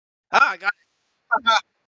I got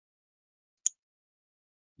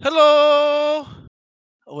Hello.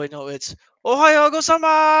 Oh wait, no, it's Ohio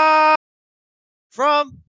Gosama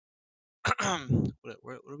from what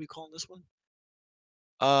are we calling this one?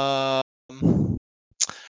 Um,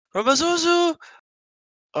 from Azuzu.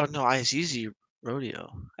 Oh no, Izuzu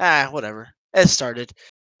Rodeo. Whatever. It started.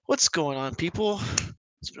 What's going on, people?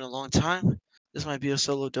 It's been a long time. This might be a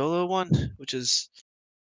solo dolo one, which is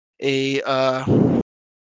a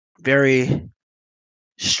very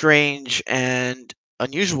strange and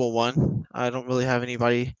unusual one. I don't really have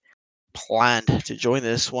anybody planned to join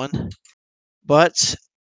this one, but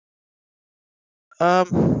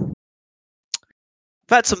I've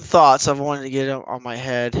had some thoughts I've wanted to get on my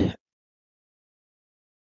head.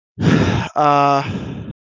 uh,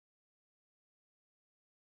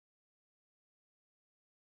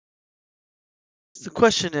 the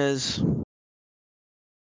question is,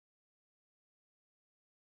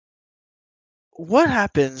 what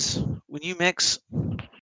happens when you mix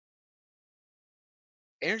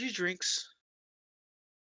energy drinks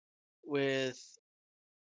with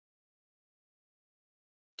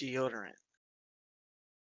deodorant?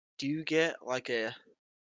 Do you get like a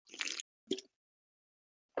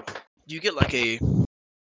do you get like a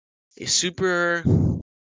super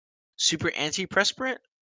antiperspirant,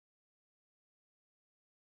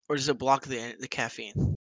 or does it block the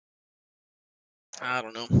caffeine? I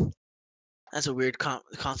don't know. That's a weird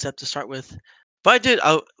concept to start with. But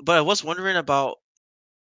I was wondering about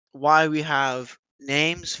why we have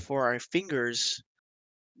names for our fingers,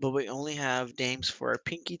 but we only have names for our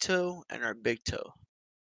pinky toe and our big toe.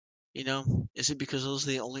 Is it because those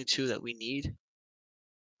are the only two that we need?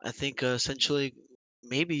 I think essentially,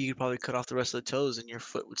 maybe you could probably cut off the rest of the toes and your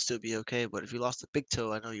foot would still be okay. But if you lost the big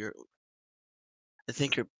toe, I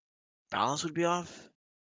think your balance would be off,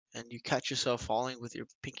 and you catch yourself falling with your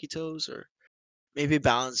pinky toes, or maybe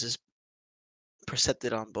balance is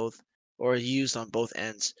percepted on both or used on both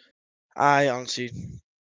ends. I honestly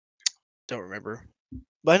don't remember,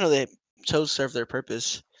 but I know they toes serve their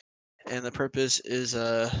purpose, and the purpose is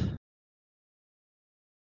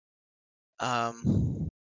um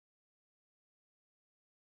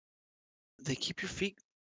they keep your feet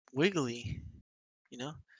wiggly, you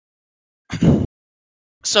know.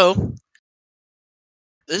 So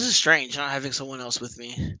this is strange not having someone else with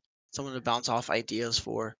me, someone to bounce off ideas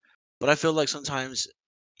for. But I feel like sometimes,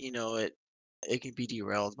 it can be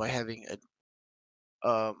derailed by having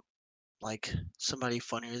a like somebody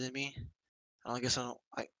funnier than me. I guess I don't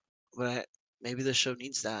but maybe the show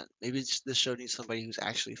needs that. Maybe this show needs somebody who's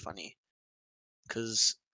actually funny.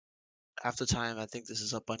 Because half the time I think this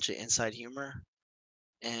is a bunch of inside humor,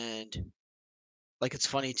 and like it's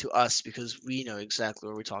funny to us because we know exactly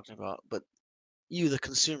what we're talking about. But you, the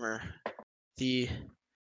consumer, the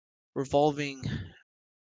revolving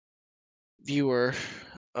viewer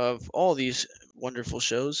of all these wonderful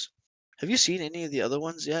shows. Have you seen any of the other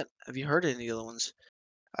ones yet? Have you heard any of the other ones?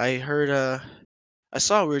 I heard I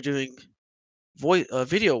saw we were doing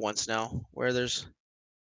video ones now where there's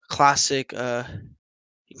classic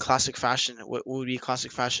in classic fashion. What would be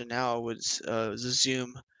classic fashion now was the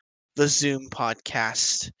Zoom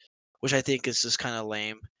podcast, which I think is just kind of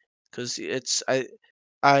lame because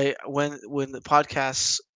I when the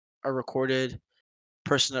podcasts are recorded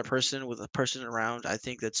person to person with a person around, I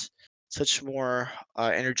think that's such more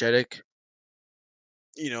energetic.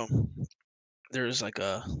 You know, there's like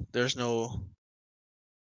a there's no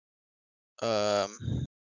what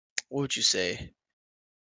would you say?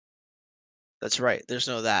 That's right. There's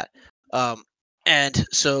no that. And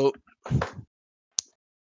so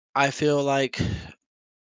I feel like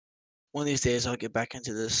one of these days I'll get back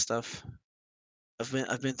into this stuff.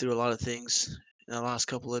 I've been through a lot of things in the last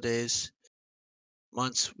couple of days,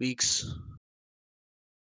 months, weeks,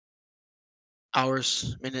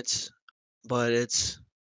 hours, minutes, but it's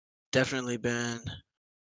definitely been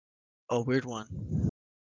a weird one.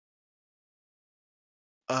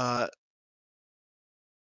 Uh,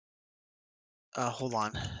 hold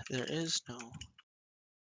on. There is no.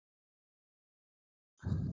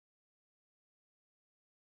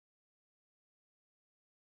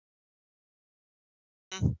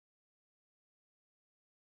 Hmm,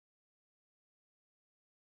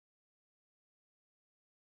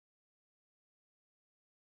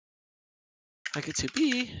 I get to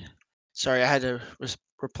be. Sorry, I had to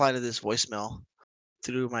reply to this voicemail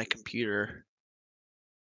through my computer,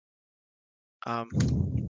 um,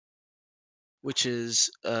 which is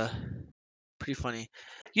pretty funny.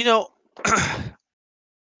 You know,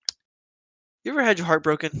 you ever had your heart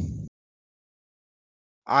broken?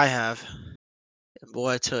 I have, and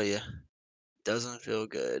boy, I tell you, doesn't feel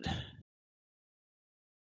good.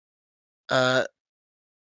 Uh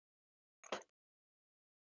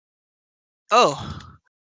oh,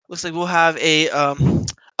 looks like we'll have a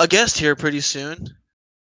guest here pretty soon.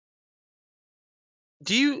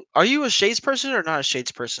 Are you a shades person or not a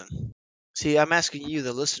shades person? See, I'm asking you,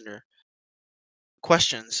 the listener,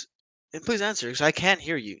 questions, and please answer because I can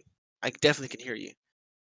hear you. I definitely can hear you.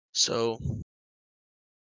 So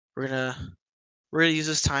we're gonna we're gonna use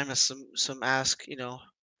this time as some ask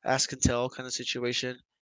and tell kind of situation.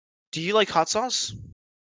 Do you like hot sauce?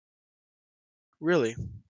 Really?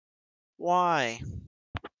 Why?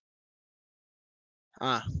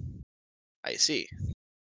 Ah, I see.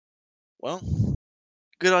 Well,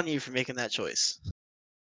 good on you for making that choice.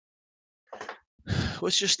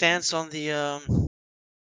 What's your stance on the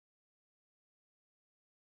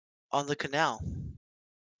canal?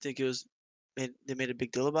 Think it was they made a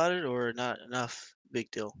big deal about it or not enough big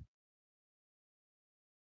deal?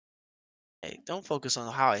 Hey, don't focus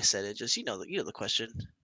on how I said it. Just you know the question,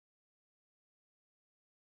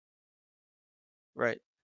 right?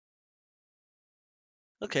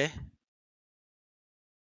 Okay,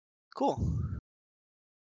 cool.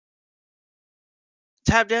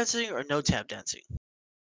 Tap dancing or no tap dancing?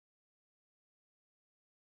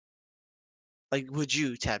 Like, would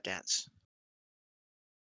you tap dance?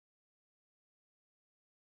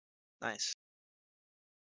 Nice.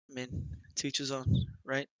 I mean, teach his own,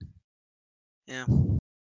 right? Yeah. Do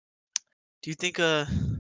you think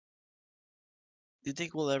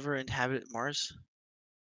we'll ever inhabit Mars?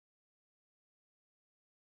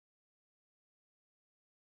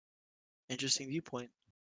 Interesting viewpoint.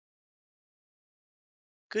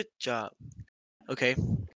 Good job. Okay.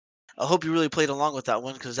 I hope you really played along with that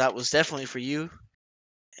one because that was definitely for you.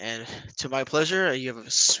 And to my pleasure, you have a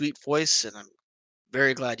sweet voice, and I'm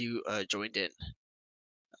very glad you joined in.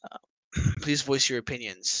 Uh, please voice your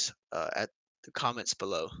opinions at the comments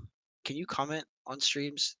below. Can you comment on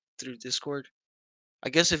streams through Discord? I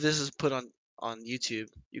guess if this is put on YouTube,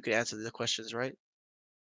 you could answer the questions, right?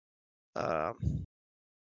 Um,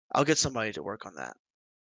 I'll get somebody to work on that.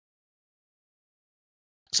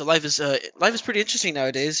 So life is pretty interesting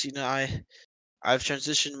nowadays. You know, I've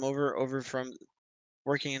transitioned over from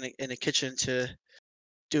working in a kitchen to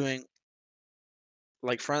doing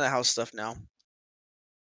like front of the house stuff now.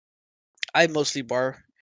 I mostly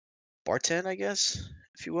bartend, I guess,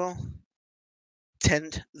 if you will,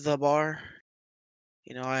 tend the bar.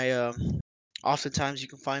 You know, I oftentimes you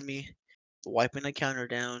can find me wiping the counter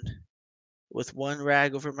down with one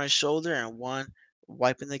rag over my shoulder and one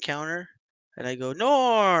wiping the counter, and I go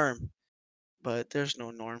Norm, but there's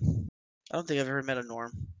no Norm. I don't think I've ever met a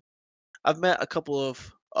Norm. I've met a couple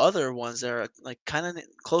of other ones that are like kind of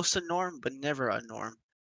close to Norm, but never a Norm.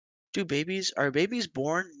 Are babies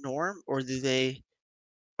born Norm or are they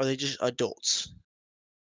just adults?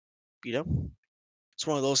 You know, it's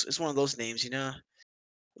one of those names, you know.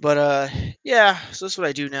 But yeah, so that's what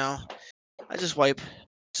I do now. I just wipe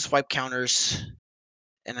counters,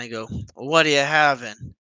 and I go, well, "What do you have?"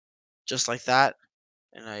 And just like that,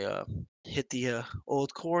 and I hit the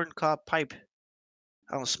old corn cob pipe.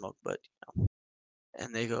 I don't smoke, but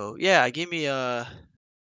and they go, "Yeah, give me a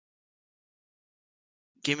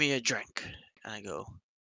drink." And I go,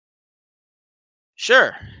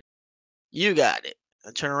 "Sure, you got it."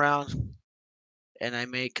 I turn around and I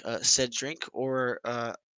make said drink, or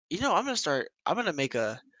I want to make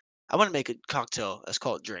a cocktail that's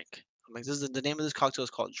called drink. I'm like, this is the name of this cocktail is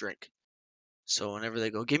called drink. So whenever they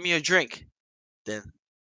go, give me a drink, then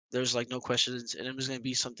there's like no questions, and it was gonna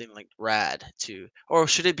be something like rad too, or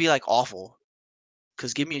should it be like awful?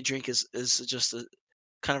 Because give me a drink is just a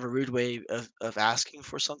kind of a rude way of asking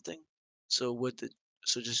for something. So would the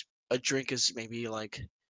so just a drink is maybe like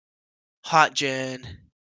hot gin,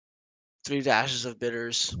 3 dashes of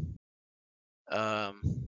bitters,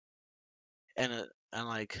 um, and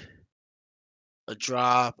like a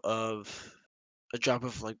drop of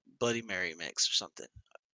like Bloody Mary mix or something.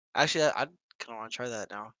 Actually, I kind of want to try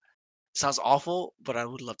that now. Sounds awful, but I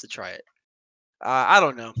would love to try it. I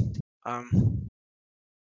don't know. Um,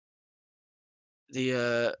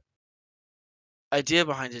 the idea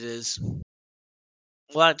behind it is,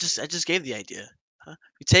 well, I just gave the idea. Huh?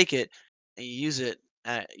 You take it and you use it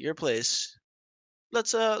at your place.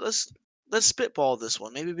 Let's uh let's let's spitball this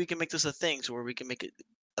one. Maybe we can make this a thing to where we can make it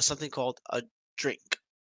something called a drink.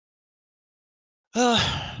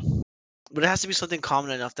 But it has to be something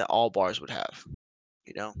common enough that all bars would have.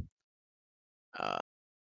 You know. Uh,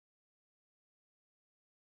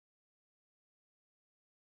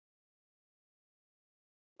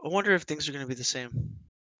 I wonder if things are gonna be the same.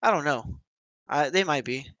 I don't know. They might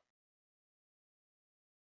be.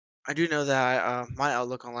 I do know that my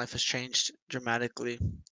outlook on life has changed dramatically.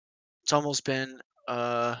 It's almost been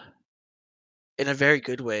uh, in a very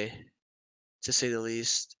good way, to say the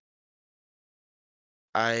least.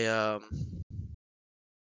 I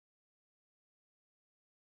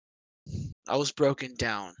I was broken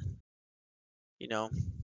down, you know,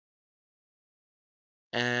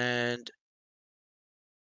 and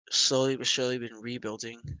slowly but surely been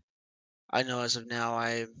rebuilding. I know as of now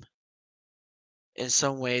I'm in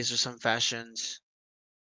some ways or some fashions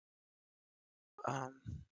um,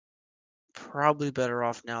 probably better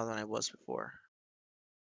off now than I was before,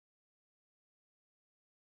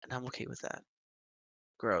 and I'm okay with that.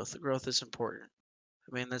 Growth is important.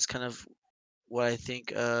 I mean, that's kind of what I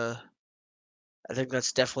think. I think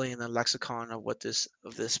that's definitely in the lexicon of what this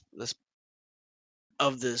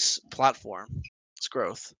platform. It's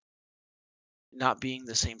growth, not being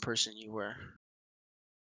the same person you were.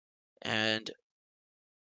 And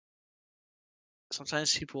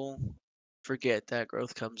sometimes people forget that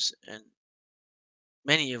growth comes in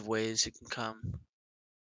many of ways. It can come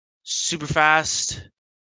super fast,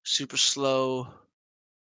 super slow,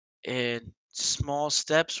 in small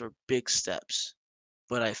steps or big steps.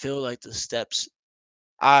 But I feel like the steps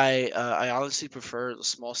I honestly prefer the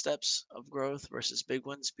small steps of growth versus big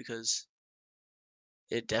ones because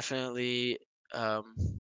it definitely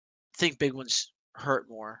think big ones hurt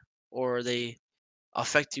more or they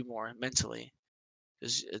affect you more mentally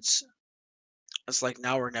because it's like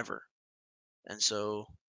now or never. And so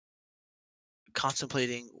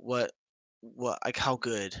contemplating what like how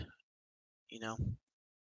good, you know.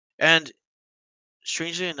 And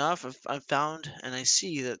strangely enough, I've found and I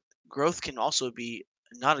see that growth can also be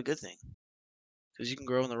not a good thing because you can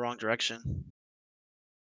grow in the wrong direction.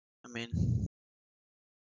 I mean,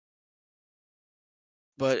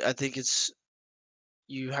 but I think it's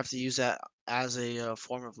you have to use that as a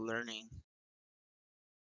form of learning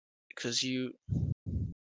because you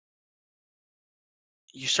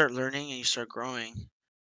start learning and you start growing,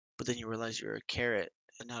 but then you realize you're a carrot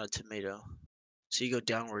and not a tomato. So you go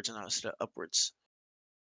downwards and not instead of upwards.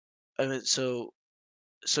 I mean,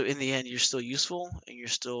 so in the end, you're still useful and you're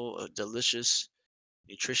still a delicious,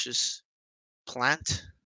 nutritious plant.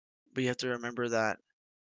 But you have to remember that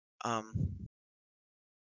um,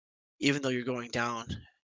 even though you're going down,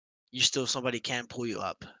 you still somebody can pull you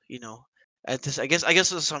up. You know, at this, I guess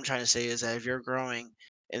that's what I'm trying to say is that if you're growing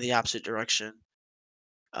in the opposite direction,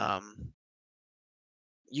 um,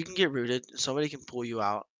 you can get rooted. Somebody can pull you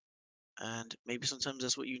out, and maybe sometimes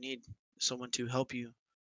that's what you need, someone to help you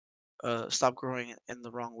stop growing in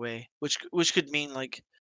the wrong way, which could mean like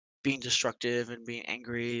being destructive and being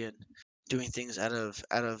angry and doing things out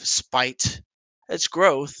of spite. It's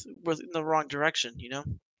growth, but in the wrong direction. You know,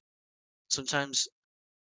 sometimes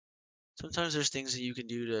sometimes there's things that you can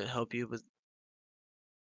do to help you,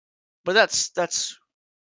 but that's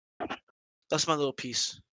my little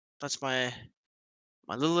piece. That's my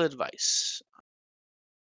little advice.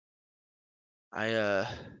 I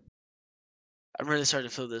I'm really starting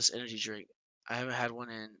to feel this energy drink. I haven't had one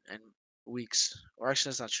in weeks, or actually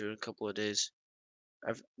that's not true. A couple of days.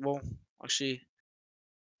 Actually,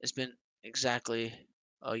 it's been exactly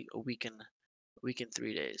a week and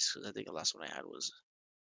 3 days. Because I think the last one I had was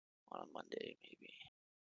on a Monday, maybe.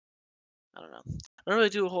 I don't know. I don't really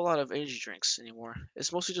do a whole lot of energy drinks anymore.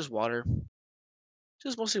 It's mostly just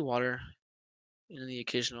mostly water, the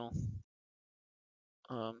occasional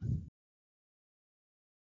um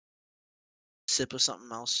sip of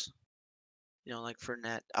something else. Like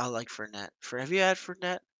Fernet. I like Fernet. Have you had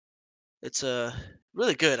Fernet? It's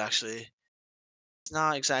really good actually. It's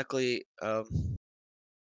not exactly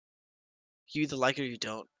you either like it or you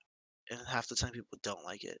don't, and half the time people don't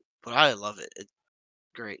like it. But I love it. It's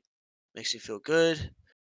great. Makes you feel good.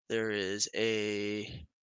 There is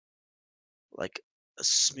like a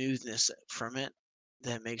smoothness from it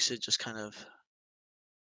that makes it just kind of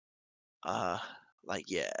uh like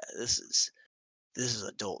yeah, this is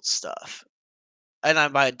adult stuff. And I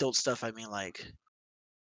by adult stuff I mean like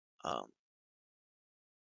um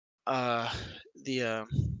uh the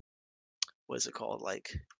what is it called?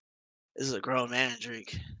 Like this is a grown man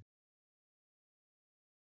drink.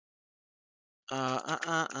 Uh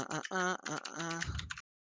uh uh uh uh uh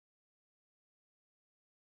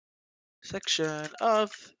section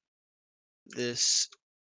of this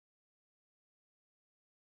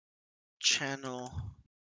channel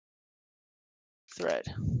thread.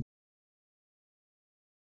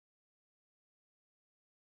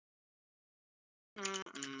 Mm,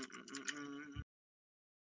 mm, mm,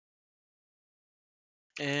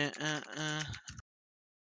 mm,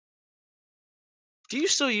 Do you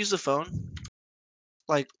still use the phone?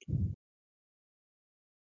 Like,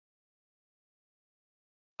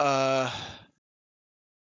 uh,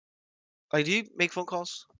 like, do you make phone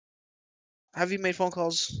calls? Have you made phone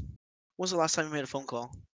calls? When's the last time you made a phone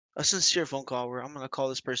call? A sincere phone call where I'm gonna call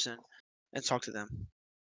this person and talk to them.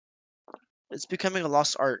 It's becoming a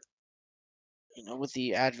lost art, with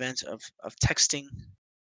the advent of texting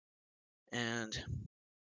and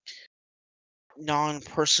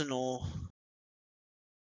non-personal,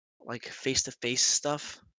 like face-to-face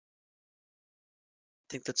stuff. I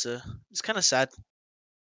think it's kind of sad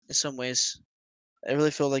in some ways. I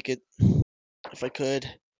really feel like it. If I could,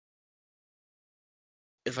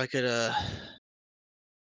 if I could,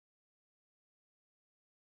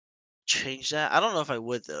 change that. I don't know if I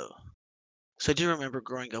would though. So I do remember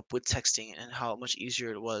growing up with texting and how much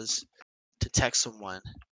easier it was to text someone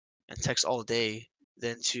and text all day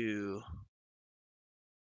than to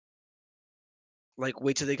like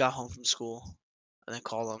wait till they got home from school and then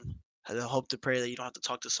call them. And then hope to pray that you don't have to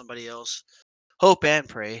talk to somebody else. Hope and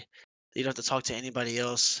pray that you don't have to talk to anybody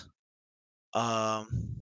else.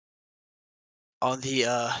 Um, on the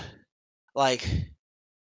like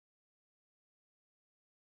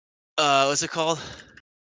what's it called?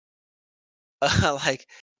 Like,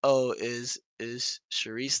 oh, is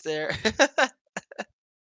Charisse there?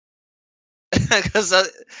 Because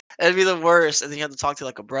it'd be the worst, and then you have to talk to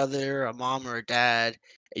like a brother, a mom, or a dad,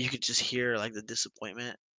 and you could just hear like the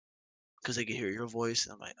disappointment because they could hear your voice,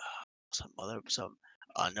 and I'm like, oh, some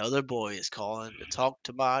another boy is calling to talk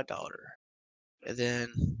to my daughter, and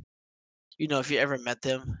then if you ever met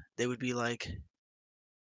them, they would be like,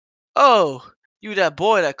 oh, you that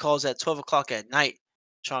boy that calls at 12 o'clock at night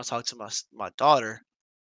trying to talk to my daughter.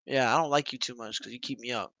 Yeah, I don't like you too much because you keep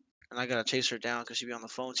me up, and I gotta chase her down because she be on the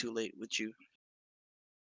phone too late with you.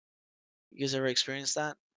 You guys ever experienced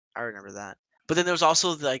that? I remember that. But then there was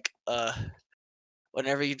also like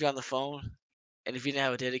whenever you'd be on the phone and if you didn't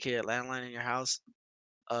have a dedicated landline in your house,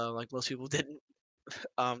 like most people didn't,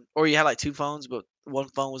 or you had like two phones, but one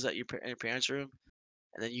phone was at in your parents' room,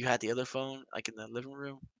 and then you had the other phone like in the living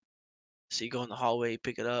room. So you go in the hallway,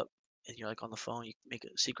 pick it up, and you're like on the phone. You make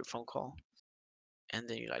a secret phone call, and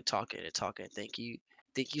then you're like talking and talking. Thank you,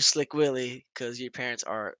 Slick Willie, because your parents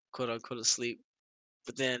are quote unquote asleep.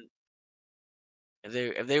 But then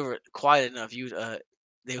if they were quiet enough, you'd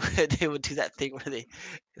they would they would do that thing where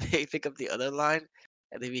they pick up the other line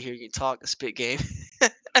and they be hearing you talk a spit game.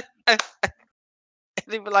 And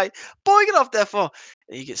they be like, "Boy, get off that phone!"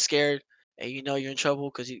 And you get scared and you know you're in trouble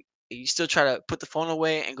because you still try to put the phone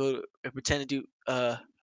away and go and pretend to do uh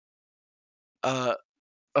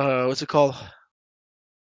what's it called?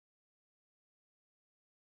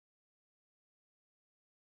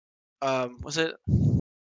 What's it?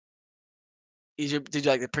 You did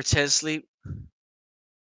like the pretend sleep,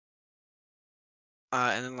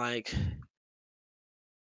 and then like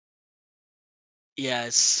yeah,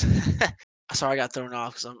 it's sorry I got thrown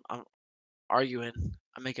off because I'm arguing.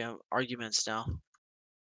 I'm making arguments now.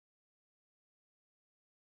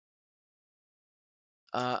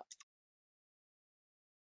 Uh,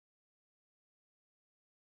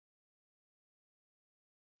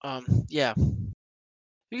 yeah.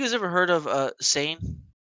 You guys ever heard of Sane?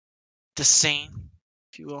 The Sane,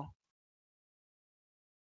 if you will.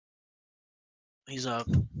 He's a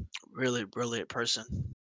really brilliant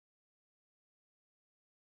person.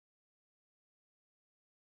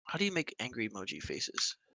 How do you make angry emoji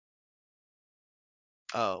faces?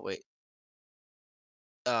 Oh wait.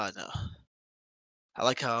 No. I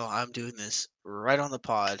like how I'm doing this right on the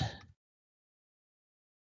pod.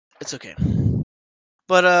 It's okay.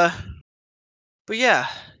 But but yeah.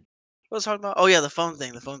 What was I talking about? Oh yeah, the phone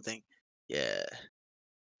thing. The phone thing. Yeah.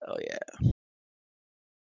 Oh yeah.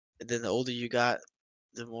 And then the older you got,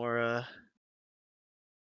 the more I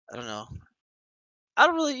don't know. I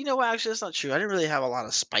don't really, what? Actually, that's not true. I didn't really have a lot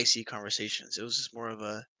of spicy conversations. It was just more of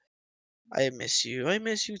a, I miss you. I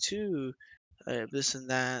miss you too. This and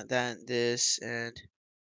that, that and this, and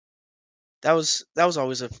that was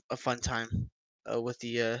always a fun time with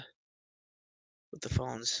the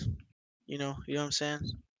phones. You know what I'm saying?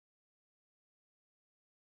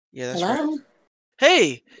 Yeah, that's right. Hello?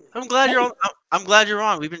 Hey, I'm glad you're Hey. on. I'm glad you're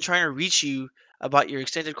on. We've been trying to reach you about your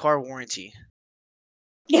extended car warranty.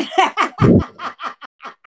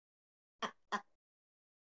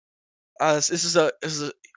 This is a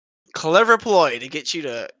clever ploy to get you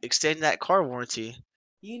to extend that car warranty.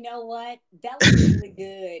 You know what? That was really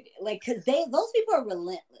good. Like, cause those people are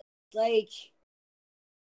relentless. Like,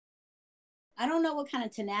 I don't know what kind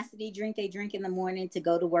of tenacity drink they drink in the morning to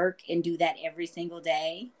go to work and do that every single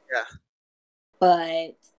day. Yeah.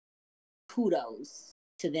 But kudos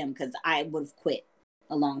to them because I would have quit.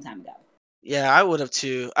 a long time ago. Yeah, I would have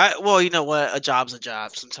too. I Well, you know what? A job's a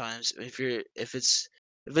job. Sometimes if it's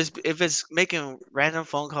making random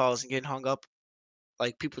phone calls and getting hung up,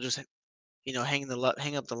 like people just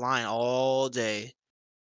hang up the line all day,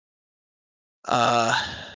 uh,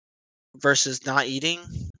 versus not eating.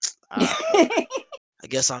 Uh, I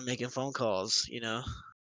guess I'm making phone calls.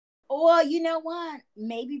 Well, you know what?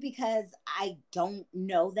 Maybe because I don't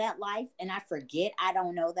know that life and I forget I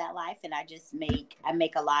don't know that life and I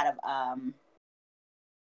make a lot of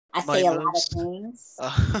I say Money a lot of moves. things.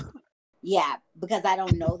 Uh, Yeah, because I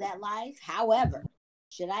don't know that life. However,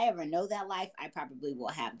 should I ever know that life, I probably will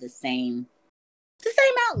have the same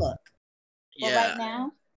outlook. But right yeah,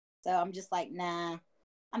 now, so I'm just like, nah,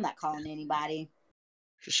 I'm not calling anybody.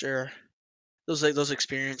 for sure. Those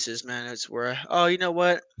experiences, man. It's where, oh, you know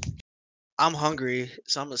what? I'm hungry,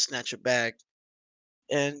 so I'm gonna snatch a bag,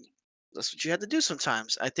 and that's what you have to do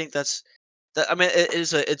sometimes. I think that's that. I mean,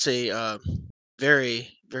 it's a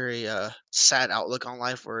very very sad outlook on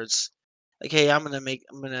life where it's like, hey, I'm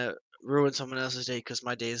gonna ruin someone else's day because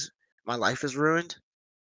my life is ruined.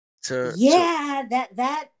 To Yeah,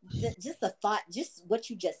 just the thought, just what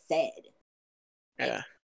you just said. Yeah,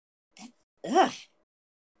 Like, ugh,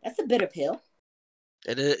 that's a bitter pill.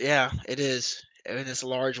 it is. Yeah, it is, and it's a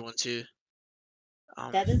large one too.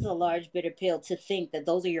 That is Um, a large bitter pill to think that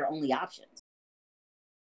those are your only options.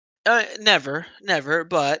 never, never,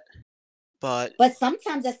 but But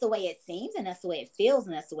sometimes that's the way it seems, and that's the way it feels,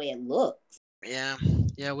 and that's the way it looks. yeah,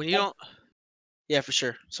 yeah. When you Like, don't, yeah, for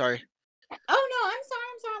sure. Sorry. oh no, I'm sorry,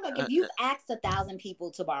 I'm sorry. Like, Uh, if you've asked 1,000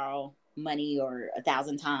 people to borrow money or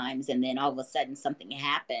 1,000 times, and then all of a sudden something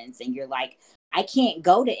happens, and you're like, I can't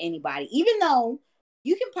go to anybody, even though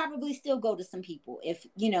you can probably still go to some people. If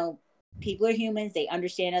people are humans, they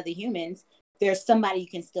understand other humans. There's somebody you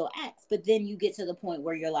can still ask, but then you get to the point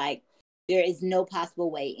where you're like, there is no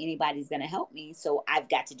possible way anybody's going to help me, so I've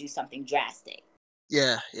got to do something drastic,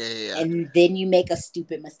 yeah, yeah, yeah, yeah, and then you make a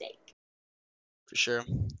stupid mistake. for sure.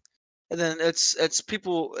 And then it's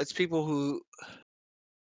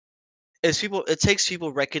people. It takes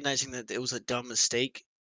people recognizing that it was a dumb mistake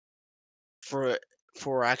for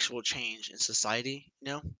for actual change in society.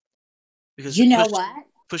 Because to You know push what?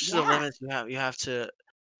 push to the Yeah, limits, you have to,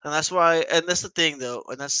 and that's why, and that's the thing though,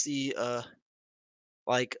 and that's the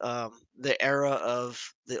the era of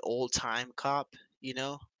the old time cop, you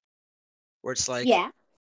know, where it's like yeah.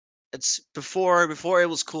 it's before it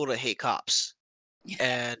was cool to hate cops,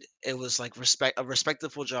 and it was like a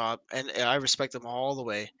respectable job, and I respect them all the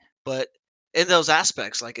way. But in those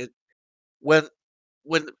aspects, like when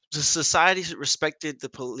when the society respected the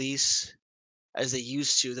police as they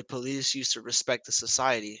used to, the police used to respect the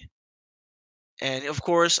society. And of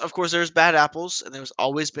course, there's bad apples, and there's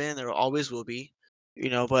always been, there always will be,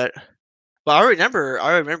 but I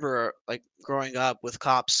remember like growing up with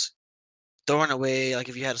cops throwing away, like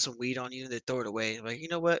if you had some weed on you, they throw it away. Like, you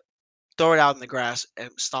know what? Throw it out in the grass and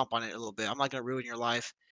stomp on it a little bit. I'm not gonna ruin your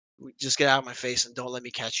life. Just get out of my face and don't let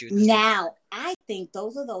me catch you in this neighborhood. Now, I think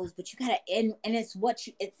those are those, but you gotta, and it's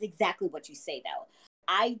exactly what you say though.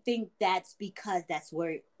 I think that's because that's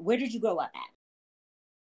where did you grow up at?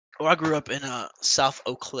 Well, I grew up in South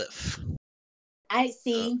Oak Cliff. I Uh,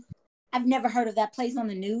 see. I've never heard of that place on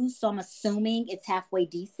the news, so I'm assuming it's halfway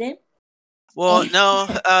decent. well, And no,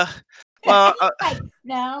 well, like,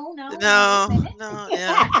 no, no, no, wait no, a minute. no,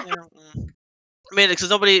 yeah, yeah. I mean, because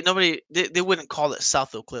nobody, they wouldn't call it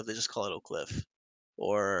South Oak Cliff. They just call it Oak Cliff,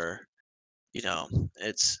 or you know,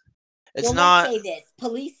 it's it's Well, let's not. say this: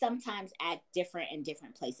 police sometimes act different in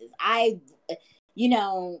different places. You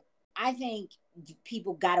know, I think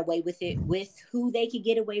people got away with it with who they could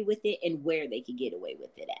get away with it and where they could get away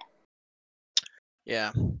with it at.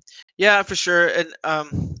 Yeah, yeah, for sure. And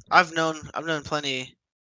I've known plenty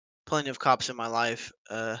of cops in my life,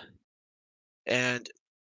 and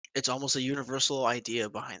it's almost a universal idea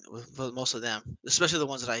behind with most of them, especially the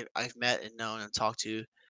ones that I've met and known and talked to.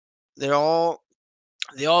 They're all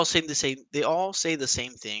they all say the same. They all say the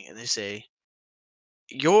same thing, and they say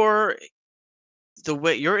your the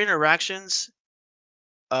way your interactions.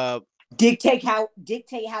 Uh, Dictate how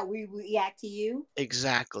we react to you.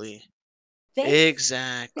 exactly, They say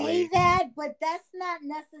exactly. that, but that's not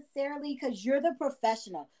necessarily because you're the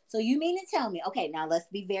professional. So you mean to tell me? Okay, now let's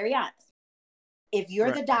be very honest. If you're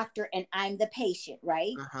Right. the doctor and I'm the patient,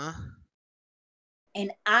 right? Uh huh.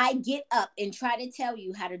 And I get up and try to tell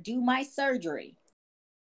you how to do my surgery,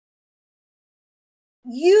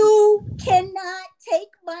 you cannot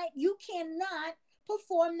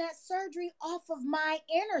perform that surgery off of my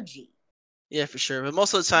energy. Yeah, for sure. But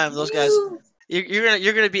most of the time, those guys, You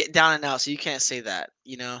you're gonna be down and out, so you can't say that.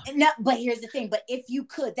 No, but here's the thing. But if you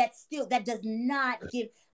could, that does not give.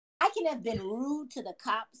 I can have been rude to the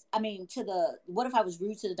cops. I mean, to the what if I was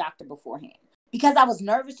rude to the doctor beforehand because I was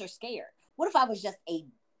nervous or scared? What if I was just a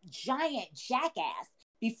giant jackass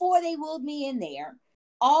before they wheeled me in there,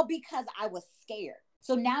 all because I was scared?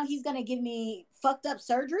 So now he's gonna give me fucked up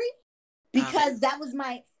surgery I mean, because that was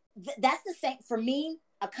my. That's the same for me.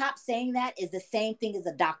 A cop saying that is the same thing as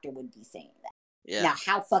a doctor would be saying that. yeah, Now,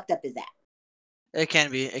 how fucked up is that? it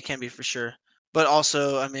can be for sure. But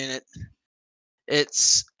also, I mean,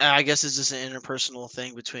 it's I guess it's just an interpersonal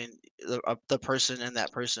thing between the person and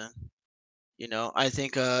that person. I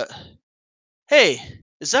think hey,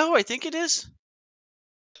 is that who I think it is?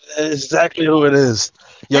 That's exactly who it is.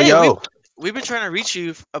 Yo, Hey, we've yo. we've been trying to reach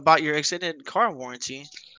you about your extended car warranty.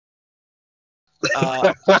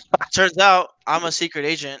 Uh, Turns out I'm a secret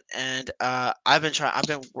agent, and I've been trying.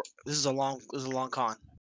 This is a long con.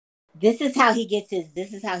 This is how he gets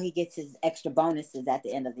his extra bonuses at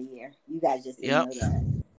the end of the year. You guys just didn't Yep, know that.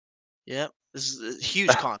 yep. This is a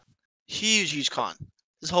huge con, huge con.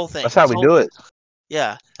 This whole thing. That's how This we whole do it.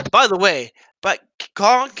 Yeah. By the way, but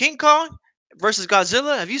King Kong versus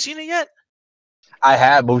Godzilla. Have you seen it yet? I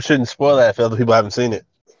have, but we shouldn't spoil that if other people haven't seen it.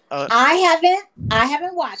 Uh, I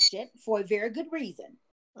haven't watched it for a very good reason.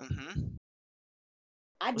 hmm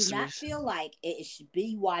I do What's the not reason? feel like it should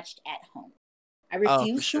be watched at home. I Oh, for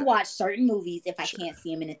refuse to sure, watch certain movies if for I sure, can't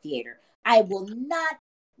see them in a theater. I will not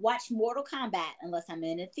watch Mortal Kombat unless I'm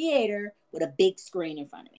in a theater with a big screen in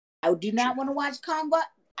front of me. I do true, not want to watch combat.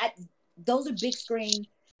 Those are big screen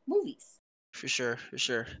movies. for sure, for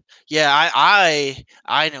sure. Yeah,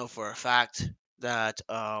 I know for a fact that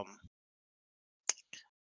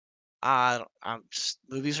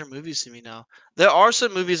movies are movies to me now. There are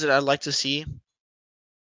some movies that I'd like to see,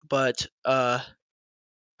 but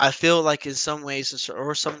I feel like in some ways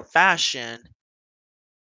or some fashion,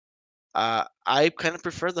 I kind of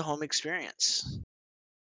prefer the home experience.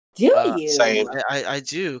 Do Uh, Same. you? I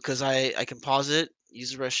do because I can pause it,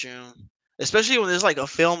 use the restroom, especially when there's like a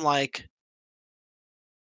film like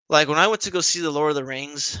when I went to go see the Lord of the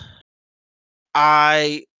Rings.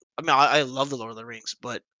 I mean I love the Lord of the Rings,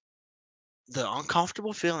 but the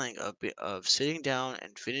uncomfortable feeling of sitting down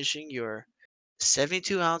and finishing your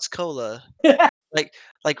 72-ounce cola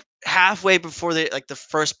like halfway before the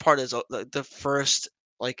first part is the first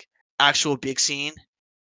like actual big scene,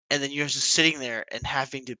 and then you're just sitting there and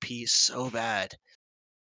having to pee so bad.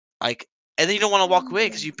 Like, and then you don't want to walk away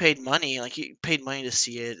because you paid money. Like you paid money to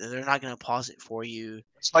see it, and they're not gonna pause it for you.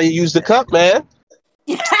 That's why you use the cup, man.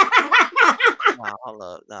 Nah, hold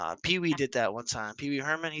up, nah. Pee Wee did that one time. Pee Wee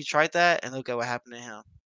Herman, he tried that, and look at what happened to him.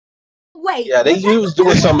 Wait, Yeah, was he that was the doing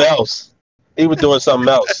one something guy? else. He was doing something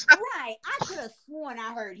else. Right. I could have sworn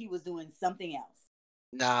I heard he was doing something else.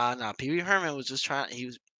 Nah. Pee Wee Herman was just trying. He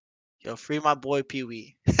was, yo, free my boy Pee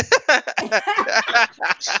Wee.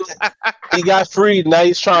 He got freed. Now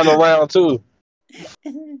he's trying to round too.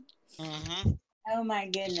 hmm Oh my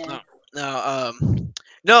goodness. No, no,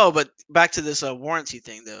 no. But back to this warranty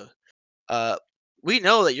thing, though. Uh, we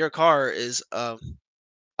know that your car is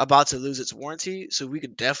about to lose its warranty, so we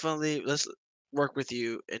could definitely let's work with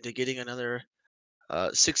you into getting another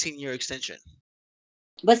 16-year extension.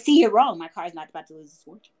 But see, you're wrong. My car's not about to lose its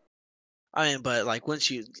fortune. I mean, but like once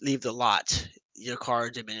you leave the lot, your car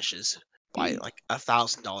diminishes by like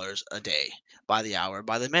 $1,000 a day, by the hour,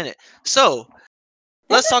 by the minute. So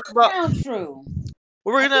That let's talk doesn't about sound true.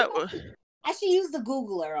 what we're I think gonna I should use the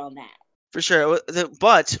Googler on that. for sure.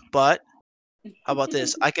 But how about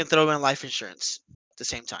this? I can throw in life insurance at the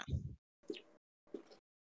same time.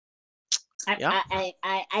 I, Yeah.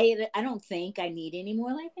 I, I don't think I need any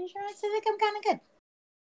more life insurance. I think I'm kind of good.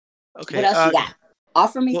 What Okay. else you got?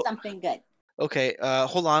 Offer me Well, something good. okay.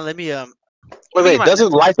 Hold on. Wait, let me get wait. my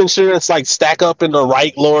Doesn't life insurance like stack up in the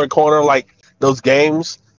right lower corner like those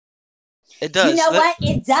games? It You does. know what?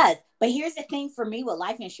 It does. But here's the thing for me with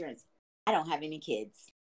life insurance. I don't have any kids.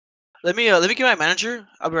 Let me get my manager.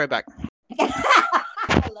 I'll be right back.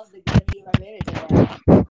 I love the let me get my manager part.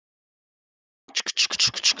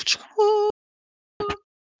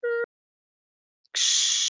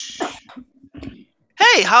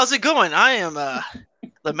 Hey, how's it going? I am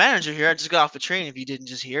the manager here. I just got off the train. If you didn't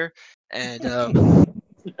just hear, and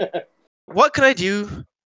what could I do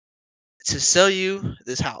to sell you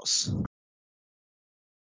this house?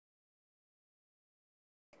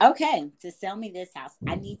 Okay, to sell me this house,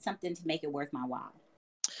 I need something to make it worth my while.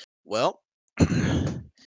 Well,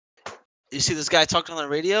 you see this guy talking on the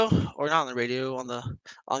radio, or not on the radio, on the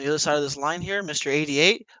other side of this line here, Mister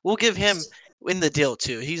 88. We'll give him in the deal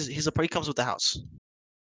too. He comes with the house.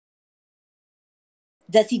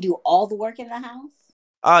 Does he do all the work in the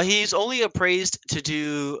house? He's only appraised to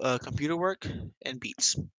do computer work and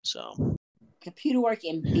beats. So Computer work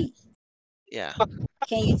and beat. yeah.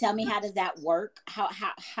 Can you tell me how does that work?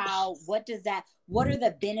 How what does that what are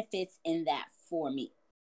the benefits in that for me?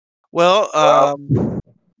 Well, Well,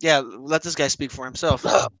 yeah. Let this guy speak for himself.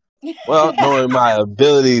 well, knowing my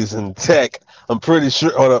abilities in tech, I'm pretty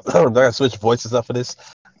sure. Hold up, I gotta switch voices up for this.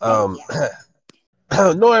 Heck Um,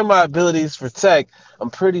 yeah. knowing my abilities for tech, I'm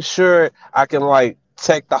pretty sure I can like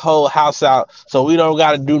tech the whole house out, so we don't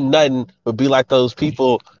gotta do nothing but be like those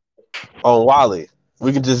people on Wally.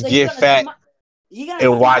 We can just So get fat you're gonna and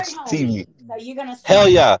smart watch home TV. me. So you're gonna Hell smart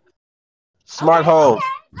home. yeah, smart Okay, home.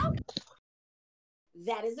 okay.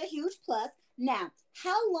 That is a huge plus. Now,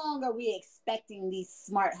 how long are we expecting these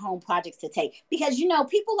smart home projects to take? Because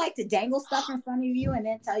people like to dangle stuff in front of you and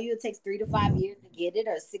then tell you it takes 3 to 5 years to get it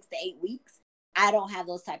or 6 to 8 weeks. I don't have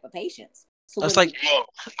those type of patience. So what That's do you like do? Well,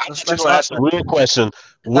 I that's thought you were that's gonna ask a real question.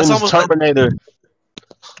 that's When's almost like Terminator?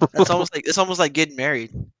 it's almost like getting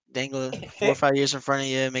married. Dangle 4 or 5 years in front of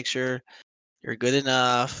you. Make sure you're good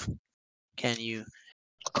enough. Can you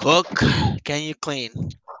cook? Can you clean?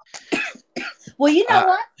 Well, you know Uh,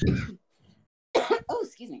 what? Oh,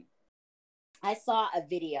 excuse me. I saw a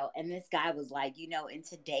video and this guy was like, in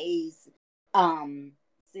today's um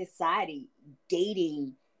society,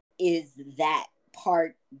 dating is that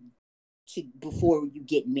part to before you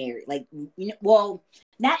get married. Like, well,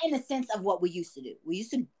 not in the sense of what we used to do. We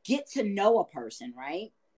used to get to know a person,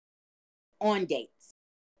 right? On dates.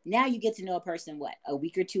 Now you get to know a person what? A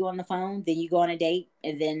week or two on the phone, then you go on a date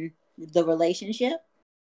and then the relationship.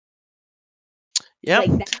 yeah.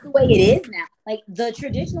 Like that's the way it is now. Like the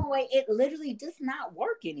traditional way, it literally does not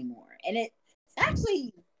work anymore. And it's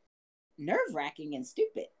actually nerve-wracking and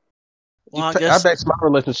stupid. Well, I I guess base my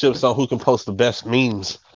relationships on who can post the best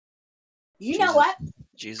memes. You know Jesus, what? I'm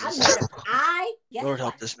Jesus, not a I guess Lord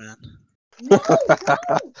what? help this man. No, no,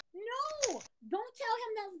 no. Don't tell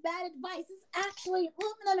him that's bad advice. It's actually,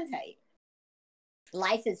 well, let me tell you.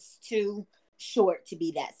 Life is too short to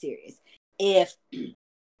be that serious. If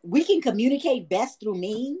we can communicate best through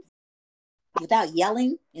memes without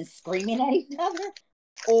yelling and screaming at each other,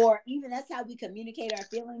 or even that's how we communicate our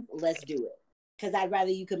feelings, let's do it. Because I'd rather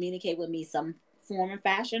you communicate with me some form and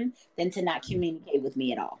fashion than to not communicate with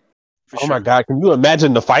me at all. For Oh my sure. god, can you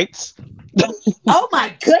imagine the fights? Oh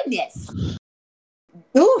my goodness.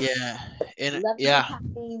 Oof. Yeah, and Love me some yeah, pop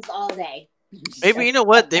memes all day. maybe you know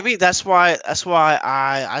what? Maybe that's why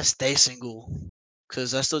I stay single,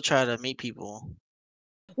 cause I still try to meet people.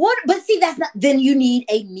 What? But see, that's not. Then you need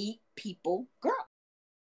a meet people girl.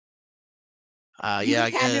 You Yeah, I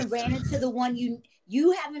just guess haven't ran into the one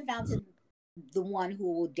you haven't found to the one who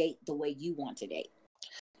will date the way you want to date.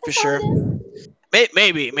 for That's all sure. it is.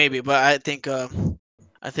 Maybe, but I think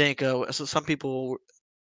so some people.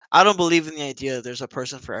 I don't believe in the idea that there's a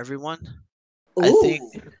person for everyone. I think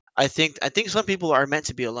Ooh, I think some people are meant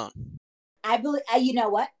to be alone. I believe. You know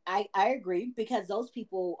what? I agree because those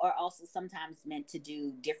people are also sometimes meant to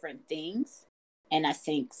do different things, and I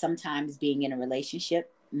think sometimes being in a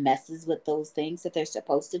relationship messes with those things that they're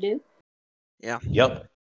supposed to do. Yeah. Yep.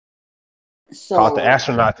 Called the So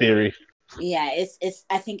astronaut theory. yeah, it's.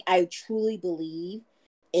 I think I truly believe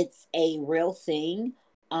it's a real thing.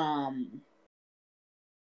 Um,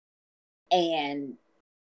 and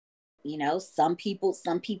some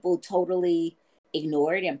people totally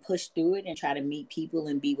ignore it and push through it and try to meet people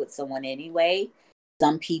and be with someone anyway.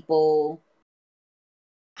 Some people,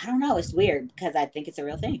 I don't know, it's weird because I think it's a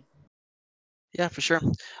real thing. Yeah, for sure.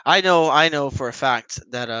 I know for a fact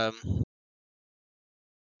that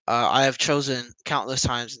I have chosen countless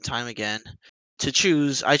times and time again to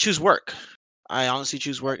choose. I choose work. I honestly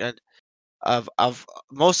choose work, and of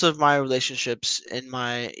most of my relationships in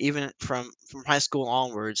my even from high school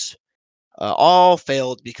onwards, all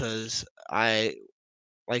failed because I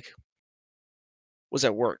like was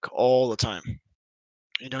at work all the time.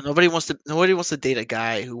 Nobody wants to date a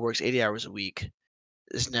guy who works 80 hours a week,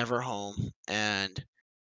 is never home, and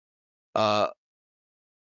uh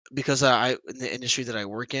because I in the industry that I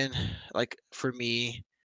work in, like for me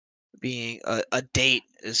being a date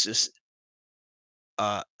is just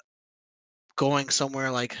uh going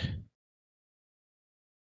somewhere like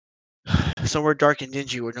somewhere dark and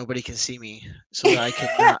dingy where nobody can see me so that I can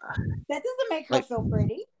That not doesn't make her like feel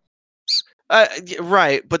pretty.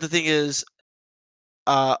 right, but the thing is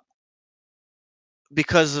uh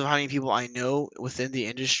because of how many people I know within the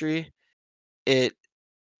industry, it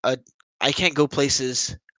uh I can't go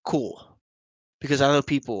places cool because I know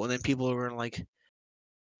people, and then people are like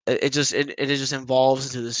it just involves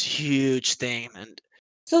into this huge thing, and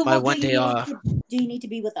So, my well, one day off. do you need to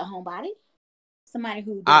be with a homebody? Somebody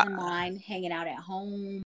who I doesn't mind hanging out at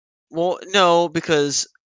home? well, no, because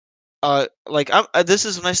like this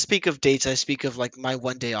is when I speak of dates, I speak of like my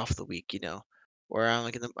one day off the week, where I'm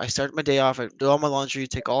like I start my day off, I do all my laundry,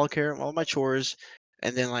 take all care of all my chores,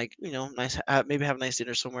 and then like nice maybe have a nice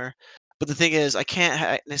dinner somewhere. But the thing is, I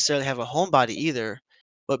can't necessarily have a homebody either.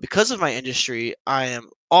 But because of my industry, I am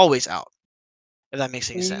always out. If that makes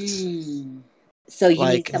any sense. Mm. So you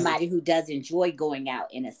need Like somebody who does enjoy going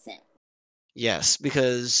out in a sense. yes,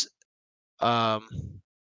 because um,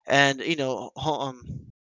 and Mr.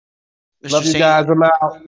 Love you Saint. guys. I'm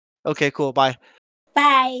out. Okay, cool. Bye.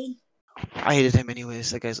 Bye. I hated him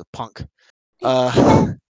anyways. That guy's a punk.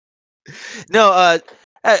 Uh, no.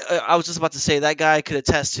 I was just about to say that guy could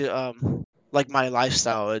attest to like my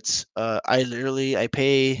lifestyle. It's I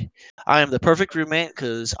pay. I am the perfect roommate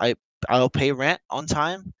because I'll pay rent on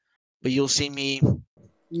time, but you'll see me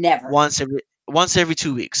Never. once every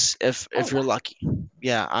 2 weeks Oh if you're wow. lucky.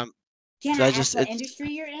 Yeah, Can because I I ask just what it's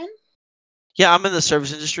industry you're in? yeah, I'm in the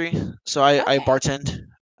service industry, so I Okay. bartend.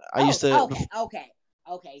 I Oh, used to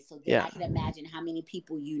okay. So then yeah I can imagine how many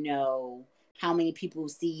people you know, how many people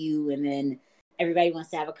see you, and then everybody wants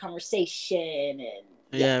to have a conversation. And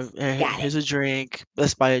yes, yeah. got it. Here's a drink.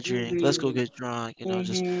 Let's buy a drink. Let's go Mhm. get drunk.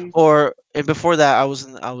 Just Mhm. or and before that,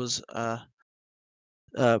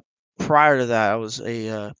 uh prior to that, I was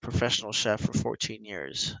a professional chef for 14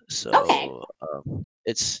 years. Okay. So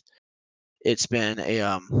it's been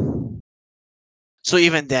a so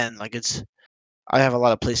even then like it's I have a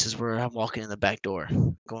lot of places where I'm walking in the back door,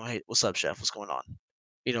 going, "Hey, what's up, chef? What's going on?"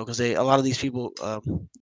 Because they a lot of these people, a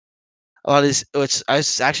lot of these. Which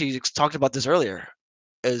actually talked about this earlier.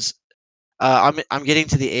 Is I'm getting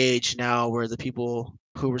to the age now where the people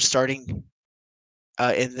who were starting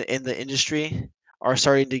in the industry are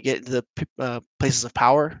starting to get into the places of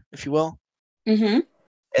power, if you will. Mhm.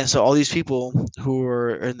 And so all these people who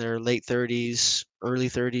were in their late 30s, early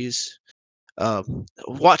 30s,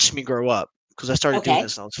 watched me grow up because I started doing Okay.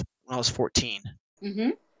 this when I was 14.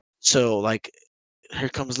 Mhm. So like here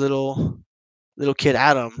comes little kid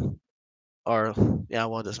Adam, or yeah,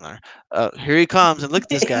 well, it doesn't matter. Here he comes, and look at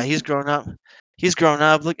this guy. He's grown up. He's grown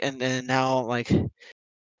up. Look, and now like,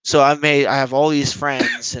 so I have all these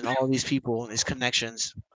friends and all these people and these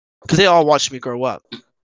connections because they all watched me grow up.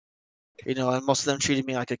 And most of them treated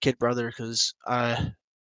me like a kid brother because I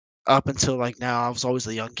up until like now I was always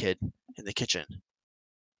the young kid in the kitchen.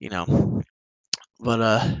 You know, but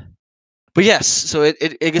But yes, so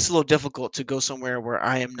it gets a little difficult to go somewhere where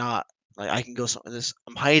I am not like I can go somewhere this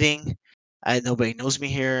I'm hiding, and nobody knows me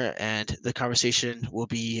here, and the conversation will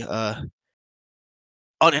be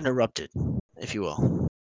uninterrupted, if you will.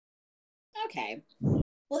 Okay.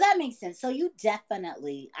 Well, that makes sense. So you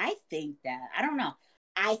definitely, I think that, I don't know.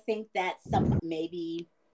 I think that some maybe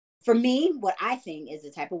for me, what I think is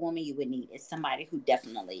the type of woman you would need is somebody who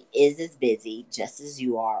definitely is as busy just as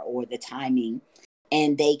you are, or the timing,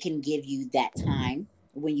 and they can give you that time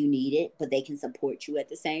when you need it, but they can support you at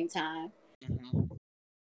the same time. Hmm.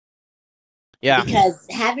 Yeah, Because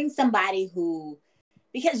having somebody who,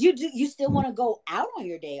 because you still want to go out on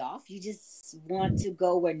your day off, you just want to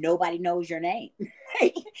go where nobody knows your name.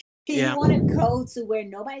 You yeah, want to go to where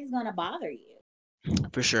nobody's gonna bother you,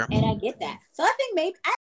 for sure. and I get that. So I think maybe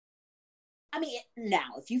I mean,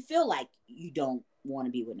 now, if you feel like you don't want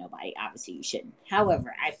to be with nobody, obviously you shouldn't.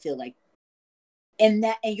 However, I feel like in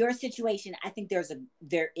your situation, I think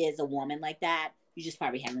there is a woman like that. You just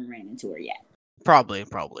probably haven't ran into her yet. Probably.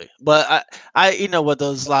 But what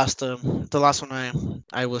the last one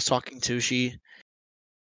I was talking to,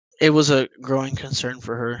 it was a growing concern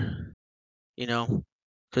for her,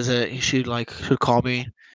 because she'd call me,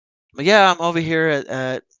 like, yeah, I'm over here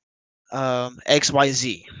at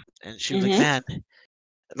XYZ. And she was like, Mm-hmm. man,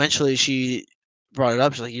 eventually she brought it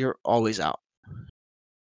up. She's like, you're always out.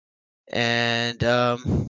 And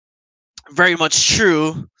very much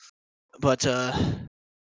true. But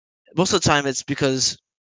most of the time it's because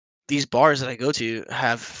these bars that I go to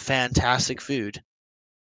have fantastic food.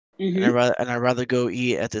 And Mm-hmm. I'd rather go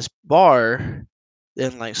eat at this bar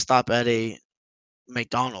than like stop at a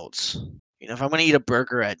McDonald's. If I'm gonna eat a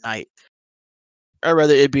burger at night, I'd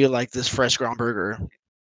rather it be like this fresh ground burger. That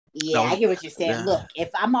Yeah, I was get what you're saying. the Look, if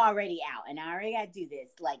I'm already out and I already got to do this,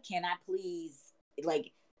 like, can I please,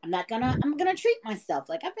 like, I'm gonna treat myself.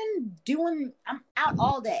 Like, I'm out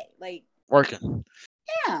all day. Like, working.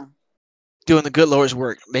 yeah. Doing the good Lord's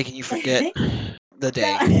work, making you forget the So,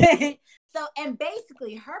 day. and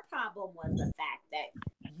basically, her problem was the fact that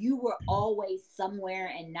you were always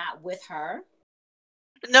somewhere and not with her.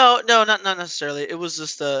 No, no, not necessarily. It was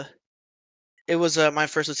just It was my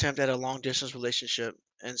first attempt at a long distance relationship,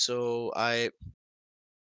 and so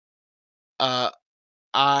uh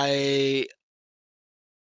I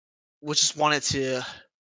was just wanted to.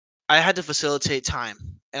 I had to facilitate time,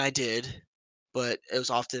 and I did, but it was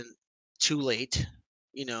often too late,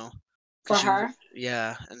 you know, because For she was, her.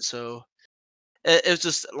 yeah, and so it was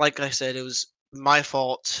just like I said, it was my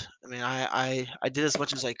fault. I mean, I did as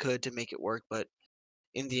much as I could to make it work, but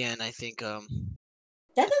in the end, I think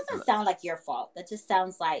That uh, doesn't sound like your fault. That just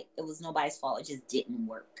sounds like it was nobody's fault. It just didn't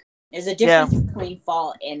work. There's a yeah, difference between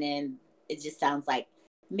fault and then it just sounds like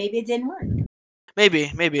maybe it didn't work.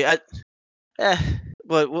 maybe eh,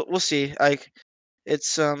 but we'll see. Like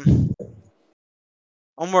it's I'm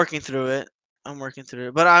working through it. I'm working through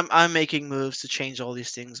it, but I'm making moves to change all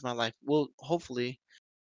these things. My life will hopefully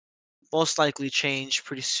most likely change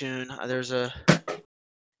pretty soon. There's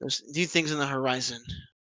new things in the horizon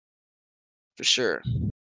for sure.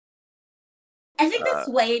 I think Uh, that's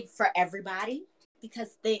way for everybody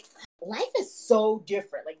because life is so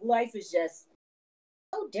different. Like life is just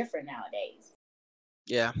so different nowadays.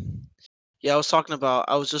 yeah, yeah. I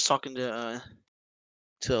was just talking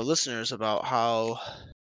to listeners about how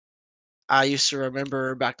I used to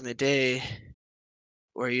remember back in the day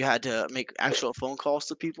where you had to make actual phone calls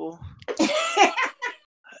to people,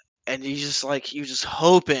 and you just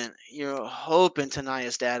hoping you're hoping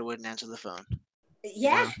Tanaya's dad wouldn't answer the phone. You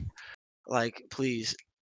Yeah. know, like please,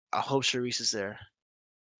 I hope Sharice is there.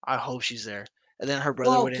 I hope she's there. And then her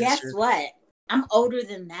brother Well, would guess answer. what? I'm older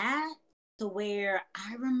than that to where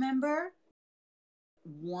I remember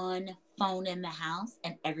one phone in the house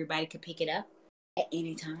and everybody could pick it up at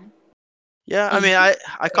any time. Yeah, I And you mean, could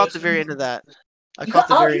I caught the very conversations. end of that. I You got caught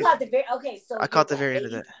the you very got the very okay, so I you're caught the what, very end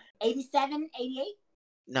of 80, that. 87, 88?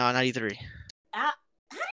 No, 93. How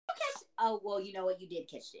did you catch oh well, you know what, you did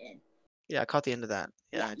catch the end. Yeah, I caught the end of that.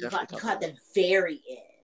 Yeah, Yeah, I you definitely you caught the caught end. the very end.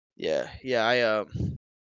 Yeah, yeah, I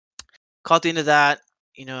caught the end of that.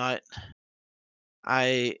 You know,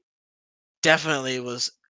 I definitely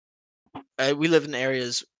was. We lived in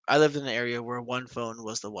areas. I lived in an area where one phone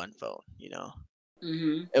was the one phone. You know,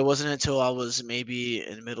 Mm-hmm. it wasn't until I was maybe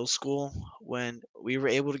in middle school when we were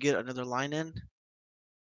able to get another line in.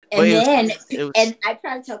 But And then it was and I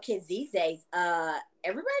try to tell kids these days,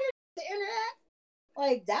 everybody on the internet,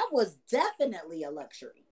 like that was definitely a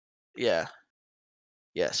luxury. yeah,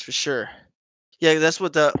 yes, for sure. Yeah, that's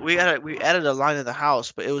what the we added a line in the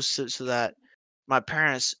house, but it was so that my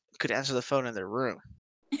parents could answer the phone in their room.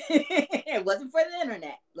 It wasn't for the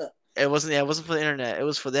internet. Look. It wasn't for the internet. It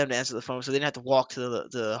was for them to answer the phone, so they didn't have to walk to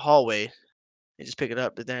the hallway and just pick it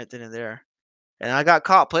up. Then and there. And I got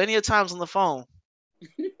caught plenty of times on the phone,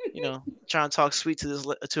 you know, trying to talk sweet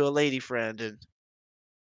to to a lady friend, and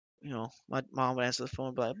my mom would answer the phone,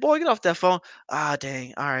 and be like, "Boy, get off that phone." Ah,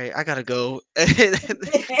 dang. All right, I gotta go.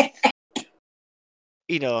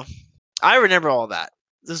 you know, I remember all that.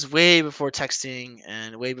 This is way before texting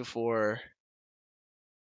and way before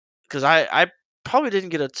because I probably didn't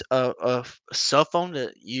get a cell phone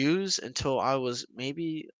to use until I was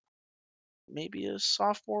maybe a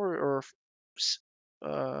sophomore or s-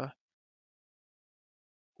 uh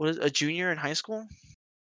what is a junior in high school.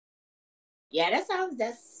 Yeah,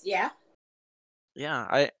 that's yeah. Yeah,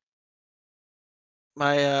 I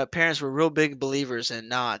my parents were real big believers in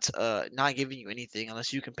not giving you anything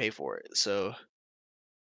unless you can pay for it. So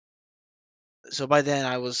by then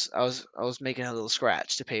I was making a little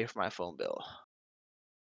scratch to pay for my phone bill.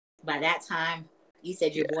 By that time, you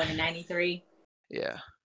said you're Yeah, born in 93. yeah,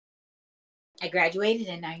 I graduated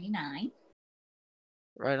in 99.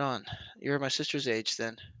 right on. You're my sister's age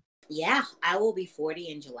then. Yeah, I will be 40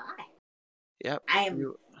 in July. Yep, I am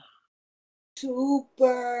you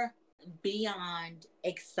super beyond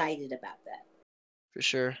excited about that. for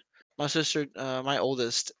sure. My sister, my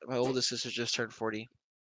oldest sister just turned 40,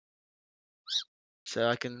 so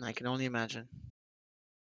I can only imagine.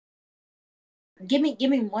 Give me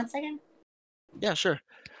 1 second. Yeah, sure.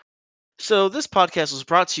 So this podcast was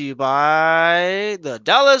brought to you by the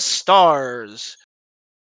Dallas Stars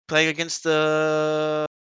playing against the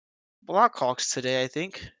Blackhawks today. I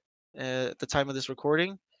think at the time of this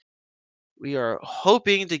recording, we are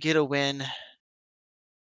hoping to get a win.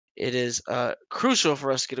 It is crucial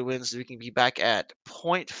for us to get a win so we can be back at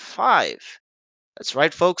point .5. That's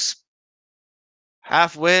right, folks.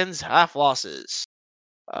 Half wins, half losses.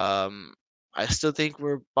 Um, I still think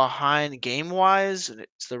we're behind game wise and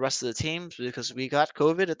it's the rest of the teams because we got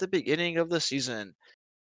COVID at the beginning of the season.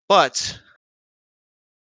 But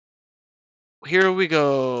here we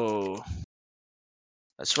go.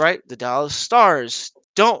 That's right. The Dallas Stars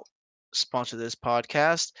don't sponsor this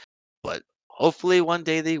podcast, but Hopefully one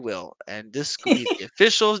day they will. And this could be the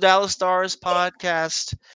official Dallas Stars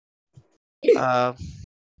podcast. Uh,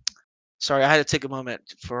 sorry, I had to take a moment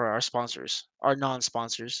for our sponsors, our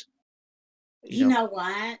non-sponsors. You You know, know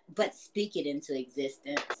what? But speak it into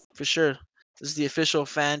existence. for sure. This is the official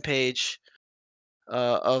fan page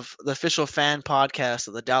of the official fan podcast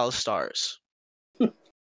of the Dallas Stars.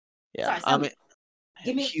 Yeah, Sorry, tell I'm me.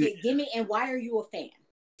 Give me, huge give me, and why are you a fan?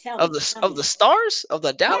 Tell of me, the tell of me. the Stars of the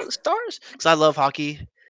Yes. Dallas Stars because I love hockey.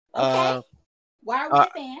 Okay. Uh, Why are we uh, a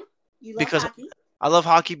fan? You love because hockey. I love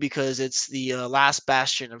hockey because it's the last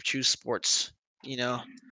bastion of true sports. You know,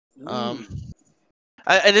 um, Mm.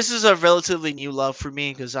 and this is a relatively new love for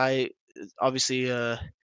me because I obviously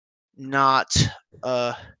not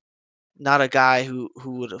uh not a guy who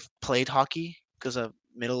would have played hockey because of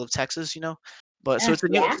middle of Texas, you know. But so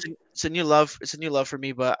Yeah. it's a new love. It's a new love for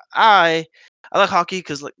me. But I like hockey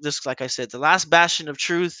because like I said, the last bastion of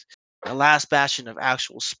truth, the last bastion of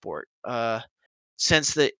actual sport.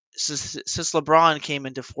 Since LeBron came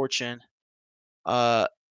into fortune, uh,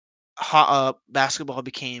 basketball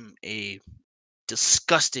became a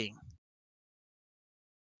disgusting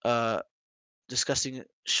uh disgusting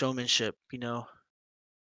showmanship. You know,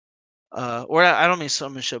 or I don't mean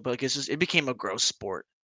showmanship, but like it's just it became a gross sport.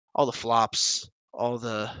 All the flops, all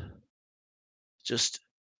the just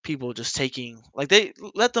people just taking like they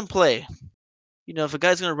let them play. You know, if a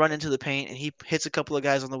guy's gonna run into the paint and he hits a couple of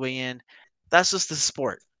guys on the way in, that's just the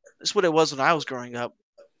sport. That's what it was when I was growing up.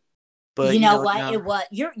 But You you know know what? now, It was.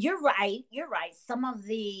 You're right. You're right. Some of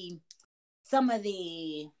the.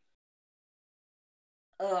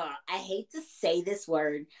 I hate to say this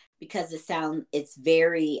word because it's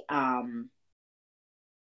very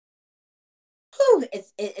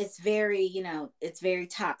it's very, it's very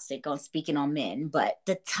toxic on speaking on men, but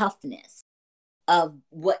the toughness of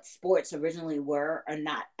what sports originally were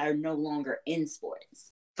are no longer in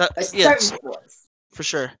sports that or certain yes, sports. for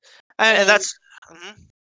sure, and And that's mhm,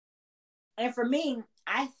 and for me,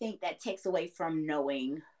 I think that takes away from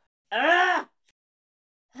knowing uh,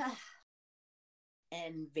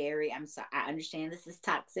 and very, I'm sorry, I understand this is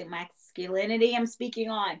toxic masculinity I'm speaking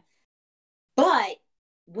on, but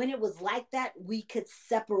when it was like that, we could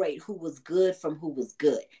separate who was good from who was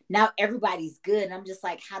good. Now everybody's good, and I'm just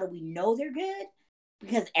like, how do we know they're good?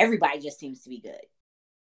 Because everybody just seems to be good.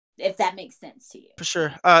 If that makes sense to you. for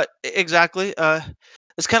sure. Exactly.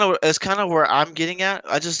 It's kind of where I'm getting at.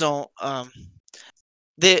 I just don't.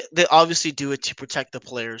 They obviously do it to protect the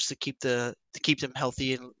players to keep them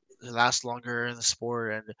healthy and last longer in the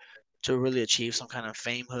sport and to really achieve some kind of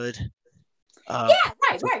famehood. Um,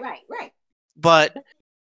 Yeah, right. but But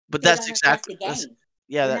but they that's don't adjust exactly the that's game.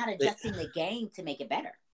 yeah They're that not they, adjusting the game to make it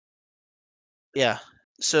better. yeah.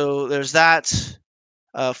 So there's that.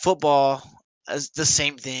 Football is the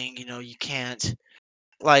same thing. You know, you can't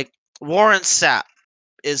like Warren Sapp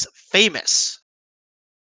is famous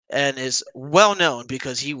and is well known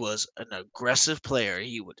because he was an aggressive player.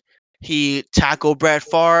 He tackled Brett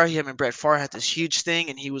Favre. Him and Brett Favre had this huge thing,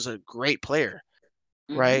 and he was a great player,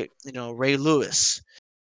 Mm-hmm. right? You know, Ray Lewis,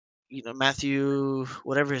 Matthew,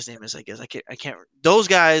 whatever his name is. I guess I can't. Those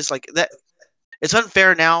guys like that. It's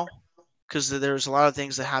unfair now because there's a lot of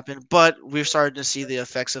things that happen, but we're starting to see the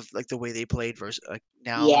effects of like the way they played versus like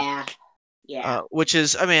now, Yeah, yeah. which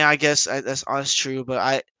is, I mean, I guess that's true, but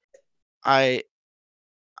I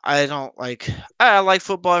I don't like I like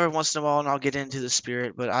football every once in a while and I'll get into the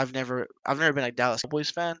spirit, but I've never been a Dallas Cowboys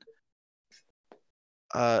fan.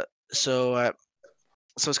 Uh so uh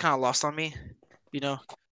so it's kind of lost on me, you know.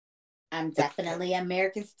 I'm It, definitely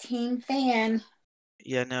America's team fan.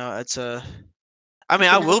 yeah, no, it's I mean, It's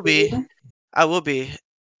an OU. I will be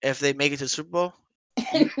if they make it to the Super Bowl.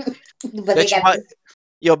 You But they bet you got by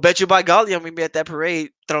to. bet you by golly I'm gonna be at that parade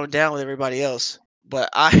throwing down with everybody else. But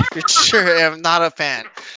I for sure am not a fan.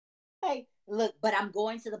 Hey, look, but I'm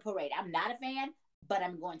going to the parade. I'm not a fan, but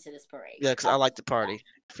I'm going to this parade. Yeah, because I Okay. like to party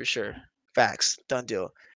for sure. Facts, done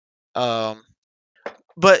deal. Um,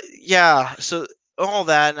 but yeah, so all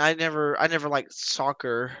that, and I never liked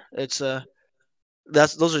soccer. It's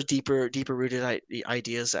that's those are deeper rooted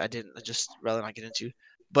ideas that I just rather not get into.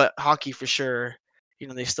 But hockey for sure, you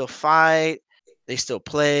know, they still fight, they still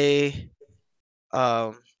play.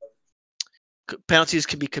 Um, penalties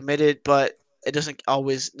can be committed, but it doesn't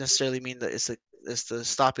always necessarily mean that it's the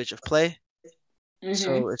stoppage of play. Mm-hmm.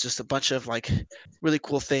 So it's just a bunch of like really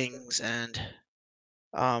cool things, and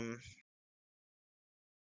um,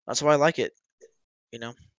 that's why I like it. You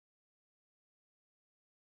know,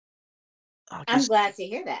 I'm hockey's glad to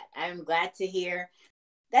hear that. I'm glad to hear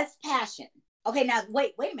that's passion. Okay, now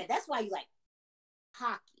wait a minute. That's why you like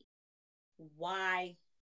hockey. Why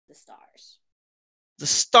The Stars. The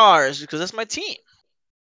Stars, because that's my team.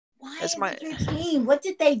 Why That's is my. it your team? What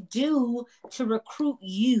did they do to recruit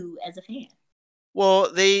you as a fan?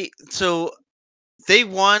 Well, they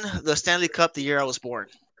won the Stanley Cup the year I was born,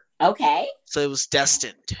 Okay. so it was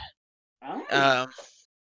destined. Oh, Um,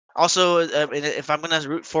 Also, if I'm gonna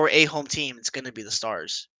root for a home team, it's gonna be the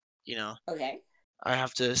Stars. You know, okay. I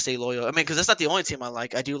have to stay loyal. I mean, because that's not the only team I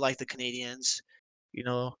like. I do like the Canadians.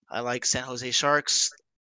 I like San Jose Sharks.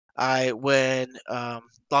 When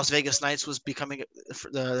Las Vegas Knights was becoming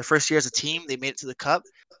the first year as a team, they made it to the Cup.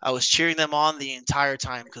 I was cheering them on the entire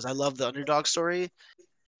time because I love the underdog story,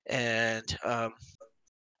 and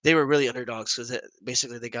they were really underdogs because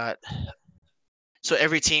basically they got so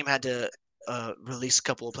every team had to release a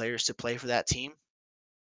couple of players to play for that team,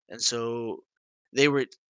 and so they were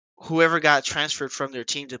whoever got transferred from their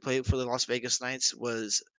team to play for the Las Vegas Knights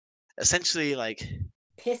was essentially like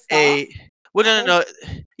Pissed a off. well, I no, heard.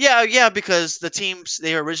 no, no. Yeah, because the teams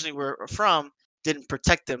they originally were from didn't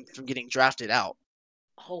protect them from getting drafted out.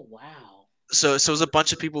 Oh wow. So it was a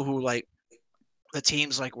bunch of people who like the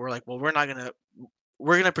teams like were like, well, we're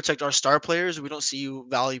gonna protect our star players. We don't see you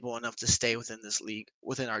valuable enough to stay within this league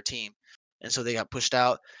within our team, and so they got pushed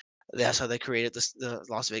out. That's how they created the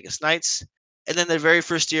Las Vegas Knights. And then the very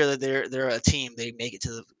first year that they're a team, they make it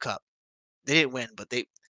to the Cup. They didn't win, but they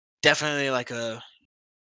definitely like a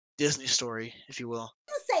Disney story, if you will.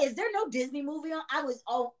 Say, is there no Disney movie on?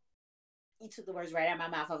 You took the words right out of my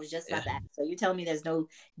mouth. I was just Yeah, about to ask. So you're telling me there's no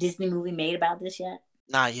Disney movie made about this yet?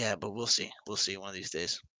 not yet, but we'll see. We'll see one of these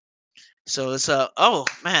days. So it's oh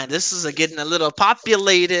man, this is getting a little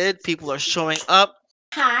populated. People are showing up.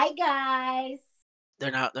 Hi guys.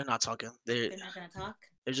 They're not talking. They're not gonna talk.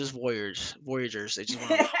 They're just voyagers. They just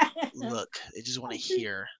want to look. They just want to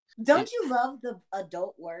hear. They, Don't you love the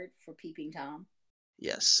adult word for peeping tom?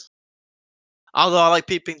 yes. Although I like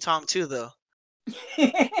peeping tom too, though.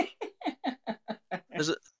 There's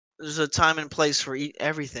a there's a time and place for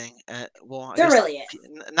everything. Well, I There guess really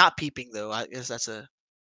is. not peeping though. I guess that's a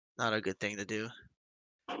not a good thing to do.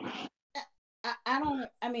 I don't.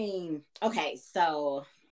 I mean, okay, so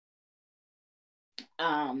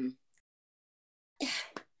um,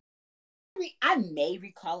 I may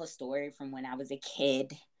recall a story from when I was a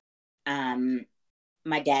kid. Um,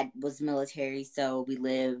 my dad was military, so we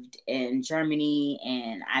lived in Germany,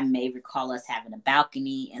 and I may recall us having a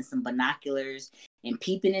balcony and some binoculars and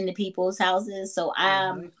peeping into people's houses. So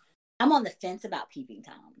Mhm. I'm on the fence about peeping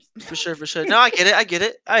toms. For sure, for sure. No, I get it. I get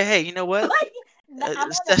it. Hey, you know what? Like, I'm on the The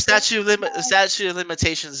fence the because, statute of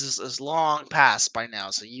limitations is long past by now,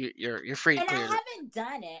 so you're free to and I clear it. haven't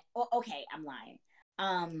done it. Oh, okay, I'm lying.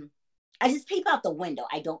 I just peep out the window.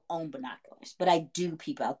 I don't own binoculars, but I do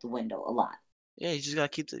peep out the window a lot. Yeah, you just gotta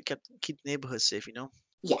keep the neighborhood safe. Yeah.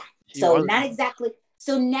 You So are not exactly.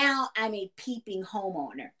 So now I'm a peeping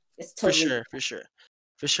homeowner. It's for totally sure, for sure,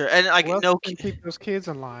 for sure. And I Who else no, can keep those kids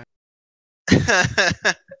in line?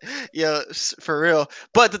 yo, for real.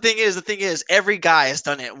 But the thing is, every guy has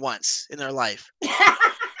done it once in their life.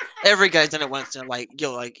 Every guy's done it once. They're like,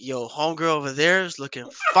 yo, homegirl over there is looking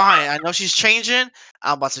fine. I know she's changing.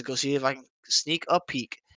 I'm about to go see if I can sneak a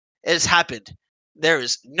peek. It's happened. There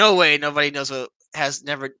is no way nobody knows what has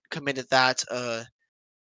never committed that.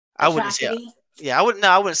 I wouldn't say, Atrocity. yeah, I wouldn't. No,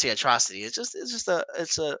 I wouldn't say atrocity. It's just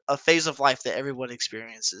a phase of life that everyone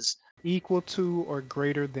experiences. Equal to or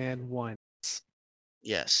greater than one.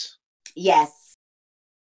 Yes. Yes,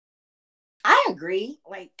 I agree.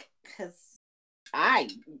 Like, cause I,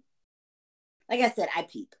 like I said, I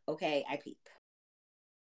peep. Okay, I peep.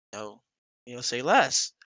 No, say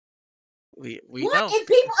less. We What know. if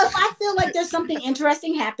people? If I feel like there's something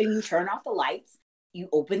interesting happening, you turn off the lights. You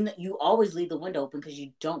open. You always leave the window open because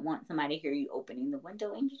you don't want somebody to hear you opening the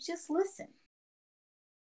window, and you just listen.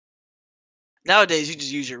 Nowadays, you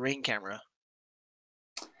just use your Ring camera.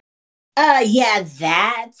 Yeah,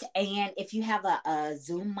 that, and if you have a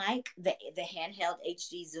Zoom mic, the handheld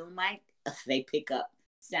HD Zoom mic, they pick up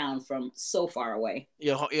sound from so far away.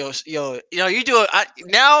 Yo, you do it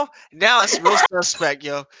now. It's real suspect,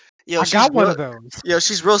 yo. I She's got one real. of those. Yo,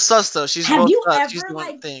 she's real sus though. She's Have real you sus. She's ever doing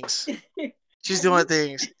like? things. She's Have doing you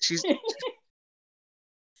things. She's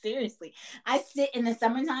seriously? I sit in the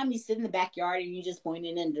summertime. You sit in the backyard and you just point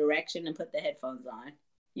in a direction and put the headphones on.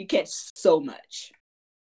 You catch so much.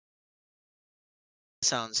 To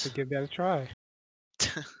sounds. give that a try.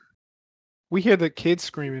 We hear the kids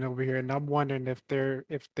screaming over here, and I'm wondering if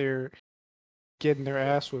they're getting their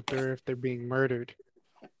ass whipped or if they're being murdered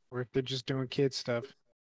or if they're just doing kid stuff.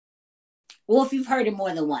 Well, if you've heard it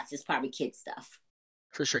more than once, it's probably kid stuff.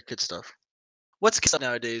 For sure, kid stuff. What's kid stuff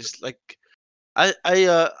nowadays? Like I'm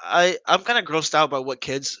kind of grossed out by what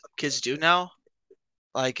kids do now.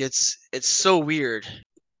 Like it's so weird.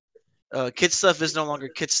 Kid stuff is no longer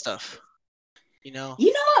kid stuff. You know.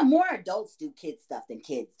 You know what? More adults do kid stuff than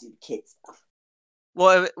kids do kid stuff.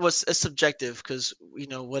 Well, it was it's subjective because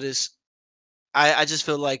what is. I just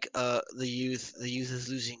feel like the youth is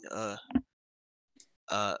losing uh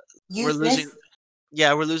we're losing Useness.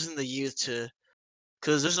 yeah we're losing the youth to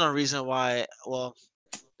because there's no reason why. Well,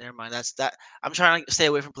 never mind. That's that. I'm trying to stay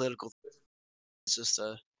away from political. It's just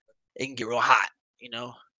it can get real hot, you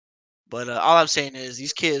know. But all I'm saying is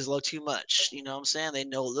these kids know too much. You know what I'm saying? They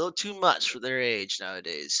know a little too much for their age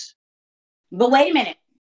nowadays. But wait a minute.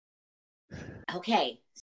 Okay,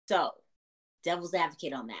 so devil's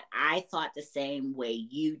advocate on that. I thought the same way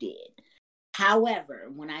you did. However,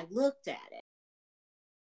 when I looked at it,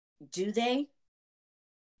 do they?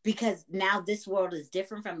 Because now this world is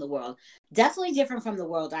different from the world, definitely different from the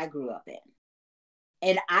world I grew up in.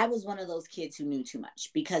 And I was one of those kids who knew too much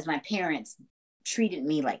because my parents treated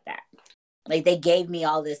me like that. Like they gave me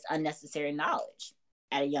all this unnecessary knowledge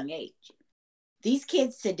at a young age. These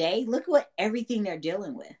kids today, look what everything they're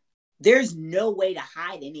dealing with. There's no way to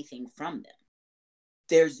hide anything from them.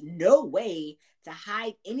 There's no way to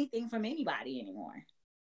hide anything from anybody anymore.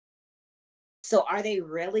 So are they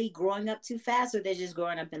really growing up too fast, or they're just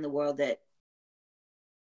growing up in the world that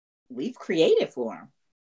we've created for them?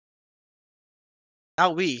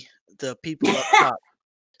 Now we, the people up top,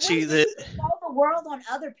 see Wait, do the you control the world on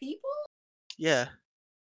other people? yeah.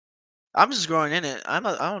 I'm just growing in it. I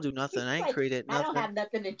don't do nothing. I It's ain't like, created I don't nothing. have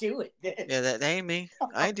nothing to do with Yeah, this. that ain't me.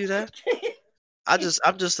 I ain't do that. I'm just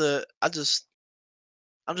a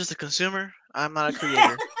consumer. I'm not a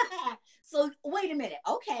creator. So wait a minute.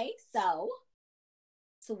 Okay, so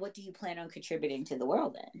what do you plan on contributing to the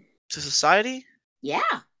world then? To society, Yeah.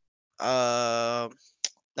 um,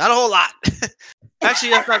 not a whole lot.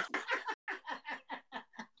 Actually, that's not.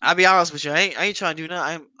 I'll be honest with you. I ain't trying to do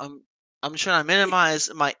nothing. I'm trying to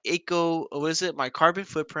minimize my what is it? My carbon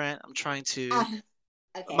footprint. I'm trying to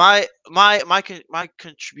Okay. my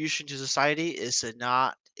contribution to society is to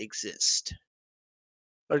not exist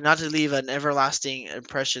or not to leave an everlasting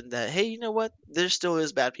impression that hey, you know what? There still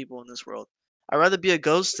is bad people in this world. I'd rather be a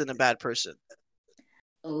ghost than a bad person.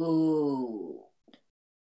 Ooh.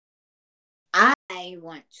 I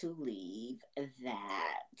want to leave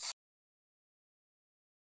that.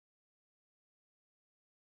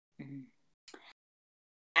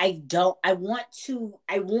 I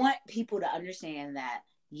want people to understand that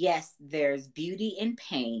yes, there's beauty in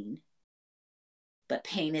pain, but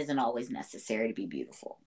pain isn't always necessary to be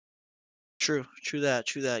beautiful. True, true that.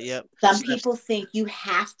 Yep. Some people think you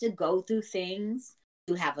have to go through things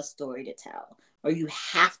to have a story to tell, or you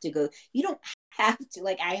have to go. You don't have to.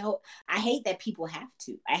 Like I hate that people have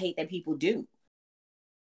to. I hate that people do.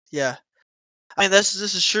 Yeah. I mean, this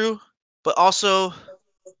is true, but also,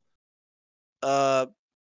 uh,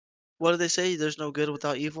 what do they say? There's no good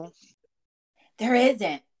without evil. There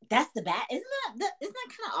isn't. That's the bad. Isn't that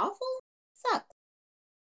kind of awful? Sucks.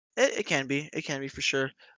 It can be for sure.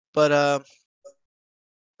 But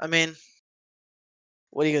I mean,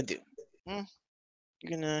 what are you gonna do? Hmm?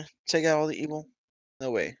 You're gonna take out all the evil?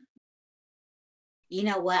 No way. You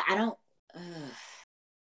know what? I don't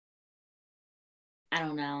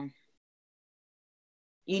know.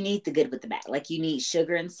 You need the good with the bad. Like you need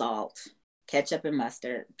sugar and salt, ketchup and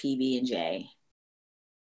mustard, PB and J.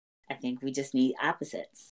 I think we just need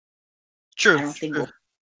opposites. True. I don't think True.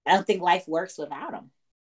 I don't think life works without them.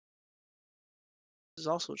 This is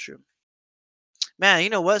also true. Man, you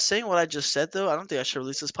know what? Saying what I just said though, I don't think I should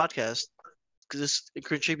release this podcast because it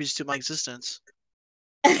contributes to my existence.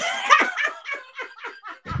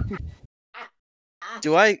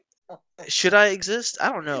 Do I? Should I exist?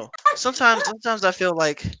 I don't know. Sometimes I feel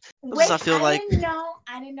like. Sometimes Wait, I feel like.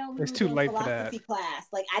 I didn't know we It's were too doing late for that. philosophy class.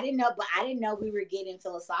 Like I didn't know, but I didn't know we were getting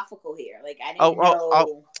philosophical here. Like I Oh, didn't oh, oh.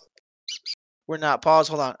 know. We're not. Pause.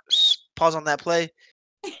 Hold on. Pause on that play.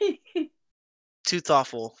 Too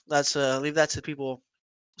thoughtful. Let's leave that to people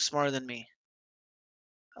smarter than me.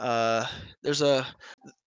 Uh, there's a.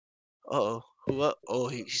 Oh, who? Oh,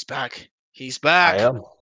 he's back. He's I back. am.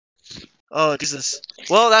 Oh Jesus.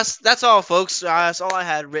 Well, that's all, folks. That's all I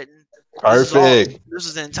had written. This is all. Perfect. This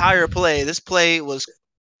is the entire play. This play was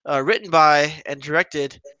written by and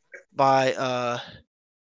directed by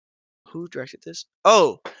who directed this?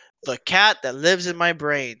 Oh, the cat that lives in my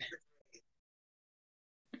brain.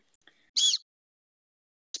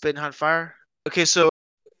 Spitting hot fire. Okay, so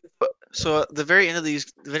at the very end of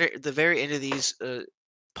the very end of these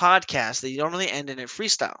podcasts, they normally end in a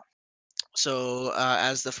freestyle. So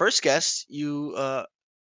as the first guest, you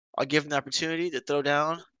I'll give him the opportunity to throw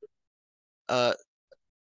down uh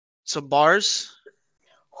some bars,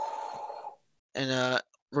 and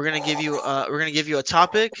we're gonna give you a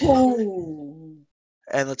topic, Ooh.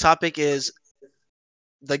 and the topic is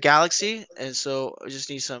the galaxy, and so I just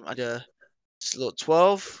need some just a little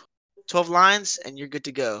 12 lines, and you're good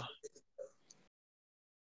to go.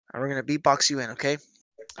 And we're gonna beatbox you in, okay?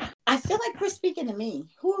 I feel like we're speaking to me.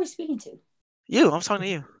 Who are we speaking to? You, I'm talking to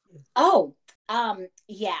you. Oh,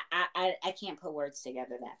 yeah. I can't put words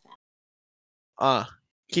together that Uh,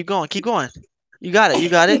 keep going, keep going. You got it, you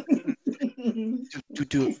got it. fast.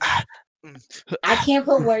 Do. I can't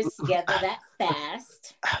put words together that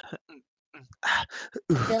fast. I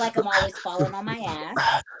feel like I'm always falling on my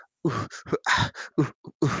ass.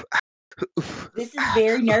 This is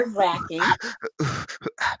very nerve wracking,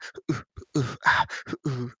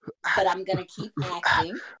 but I'm gonna keep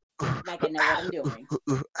acting like I know what I'm doing.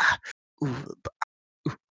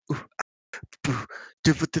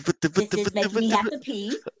 This is making me have to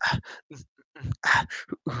pee.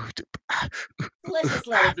 So let's just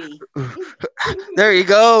let it be. There you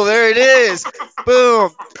go. There it is.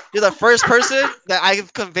 Boom. You're the first person that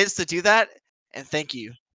I've convinced to do that, and thank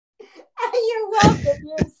you. You're welcome.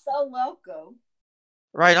 You're so welcome.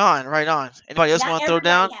 Right on, right on. Anybody else Not want to throw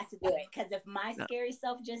down? everybody has to do it, because if my No. scary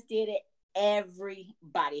self just did it,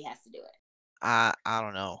 everybody has to do it. I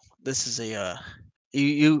don't know. This is a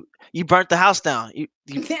you burnt the house down. You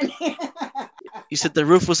said the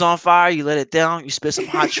roof was on fire. You let it down. You spit some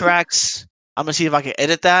hot tracks. I'm gonna see if I can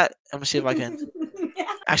edit that. I'm gonna see if I can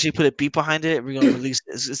actually put a beat behind it. We're gonna release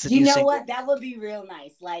it. It's the You new know single. what? That would be real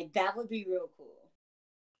nice. Like, that would be real cool.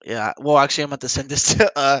 Yeah. Well, actually, I'm about to send this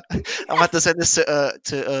to I'm about to send this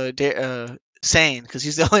Sane, because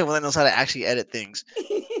he's the only one that knows how to actually edit things.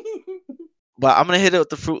 But I'm gonna hit it with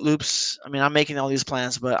the Fruit Loops. I mean, I'm making all these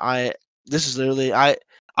plans, but this is literally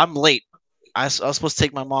I'm late. I was supposed to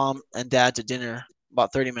take my mom and dad to dinner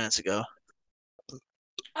about 30 minutes ago.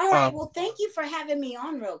 All right. Um, Well, thank you for having me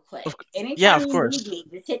on real of, quick. yeah, Anytime of you need course. me,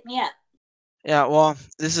 just hit me up. Yeah, well,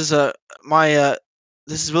 this is my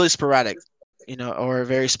this is really sporadic, or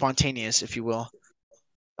very spontaneous, if you will.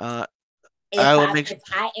 Uh, I will make If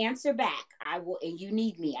I answer back, I will, and you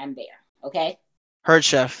need me, I'm there. Okay. heard,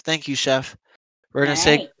 chef. Thank you, chef. We're All gonna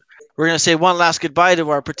say right. we're gonna say one last goodbye to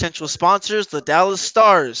our potential sponsors, the Dallas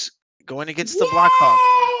Stars, going against the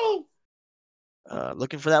Blackhawks. Yay!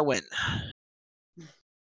 Looking for that win.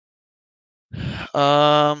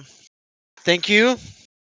 Um, thank you.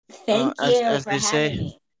 Thank As you as for they having say,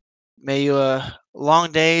 me. may you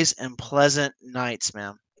long days and pleasant nights,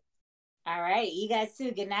 ma'am. All right. You guys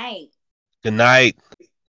too. Good night. Good night. Good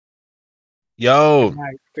Yo,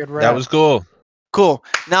 night. Good that rap. was cool. Cool.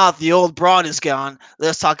 Now that the old broad is gone,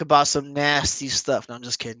 let's talk about some nasty stuff. No, I'm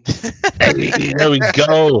just kidding. Hey, there we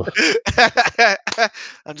go.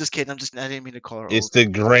 I'm just kidding. I didn't mean to call her It's old. the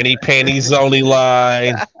granny panties only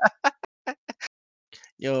line.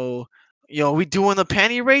 Yo, we doing the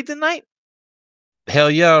panty raid tonight?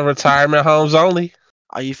 Hell yeah, retirement homes only.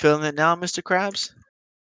 Are you feeling it now, Mr. Krabs?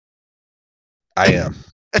 I am.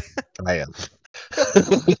 I am.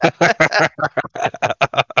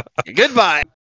 Goodbye.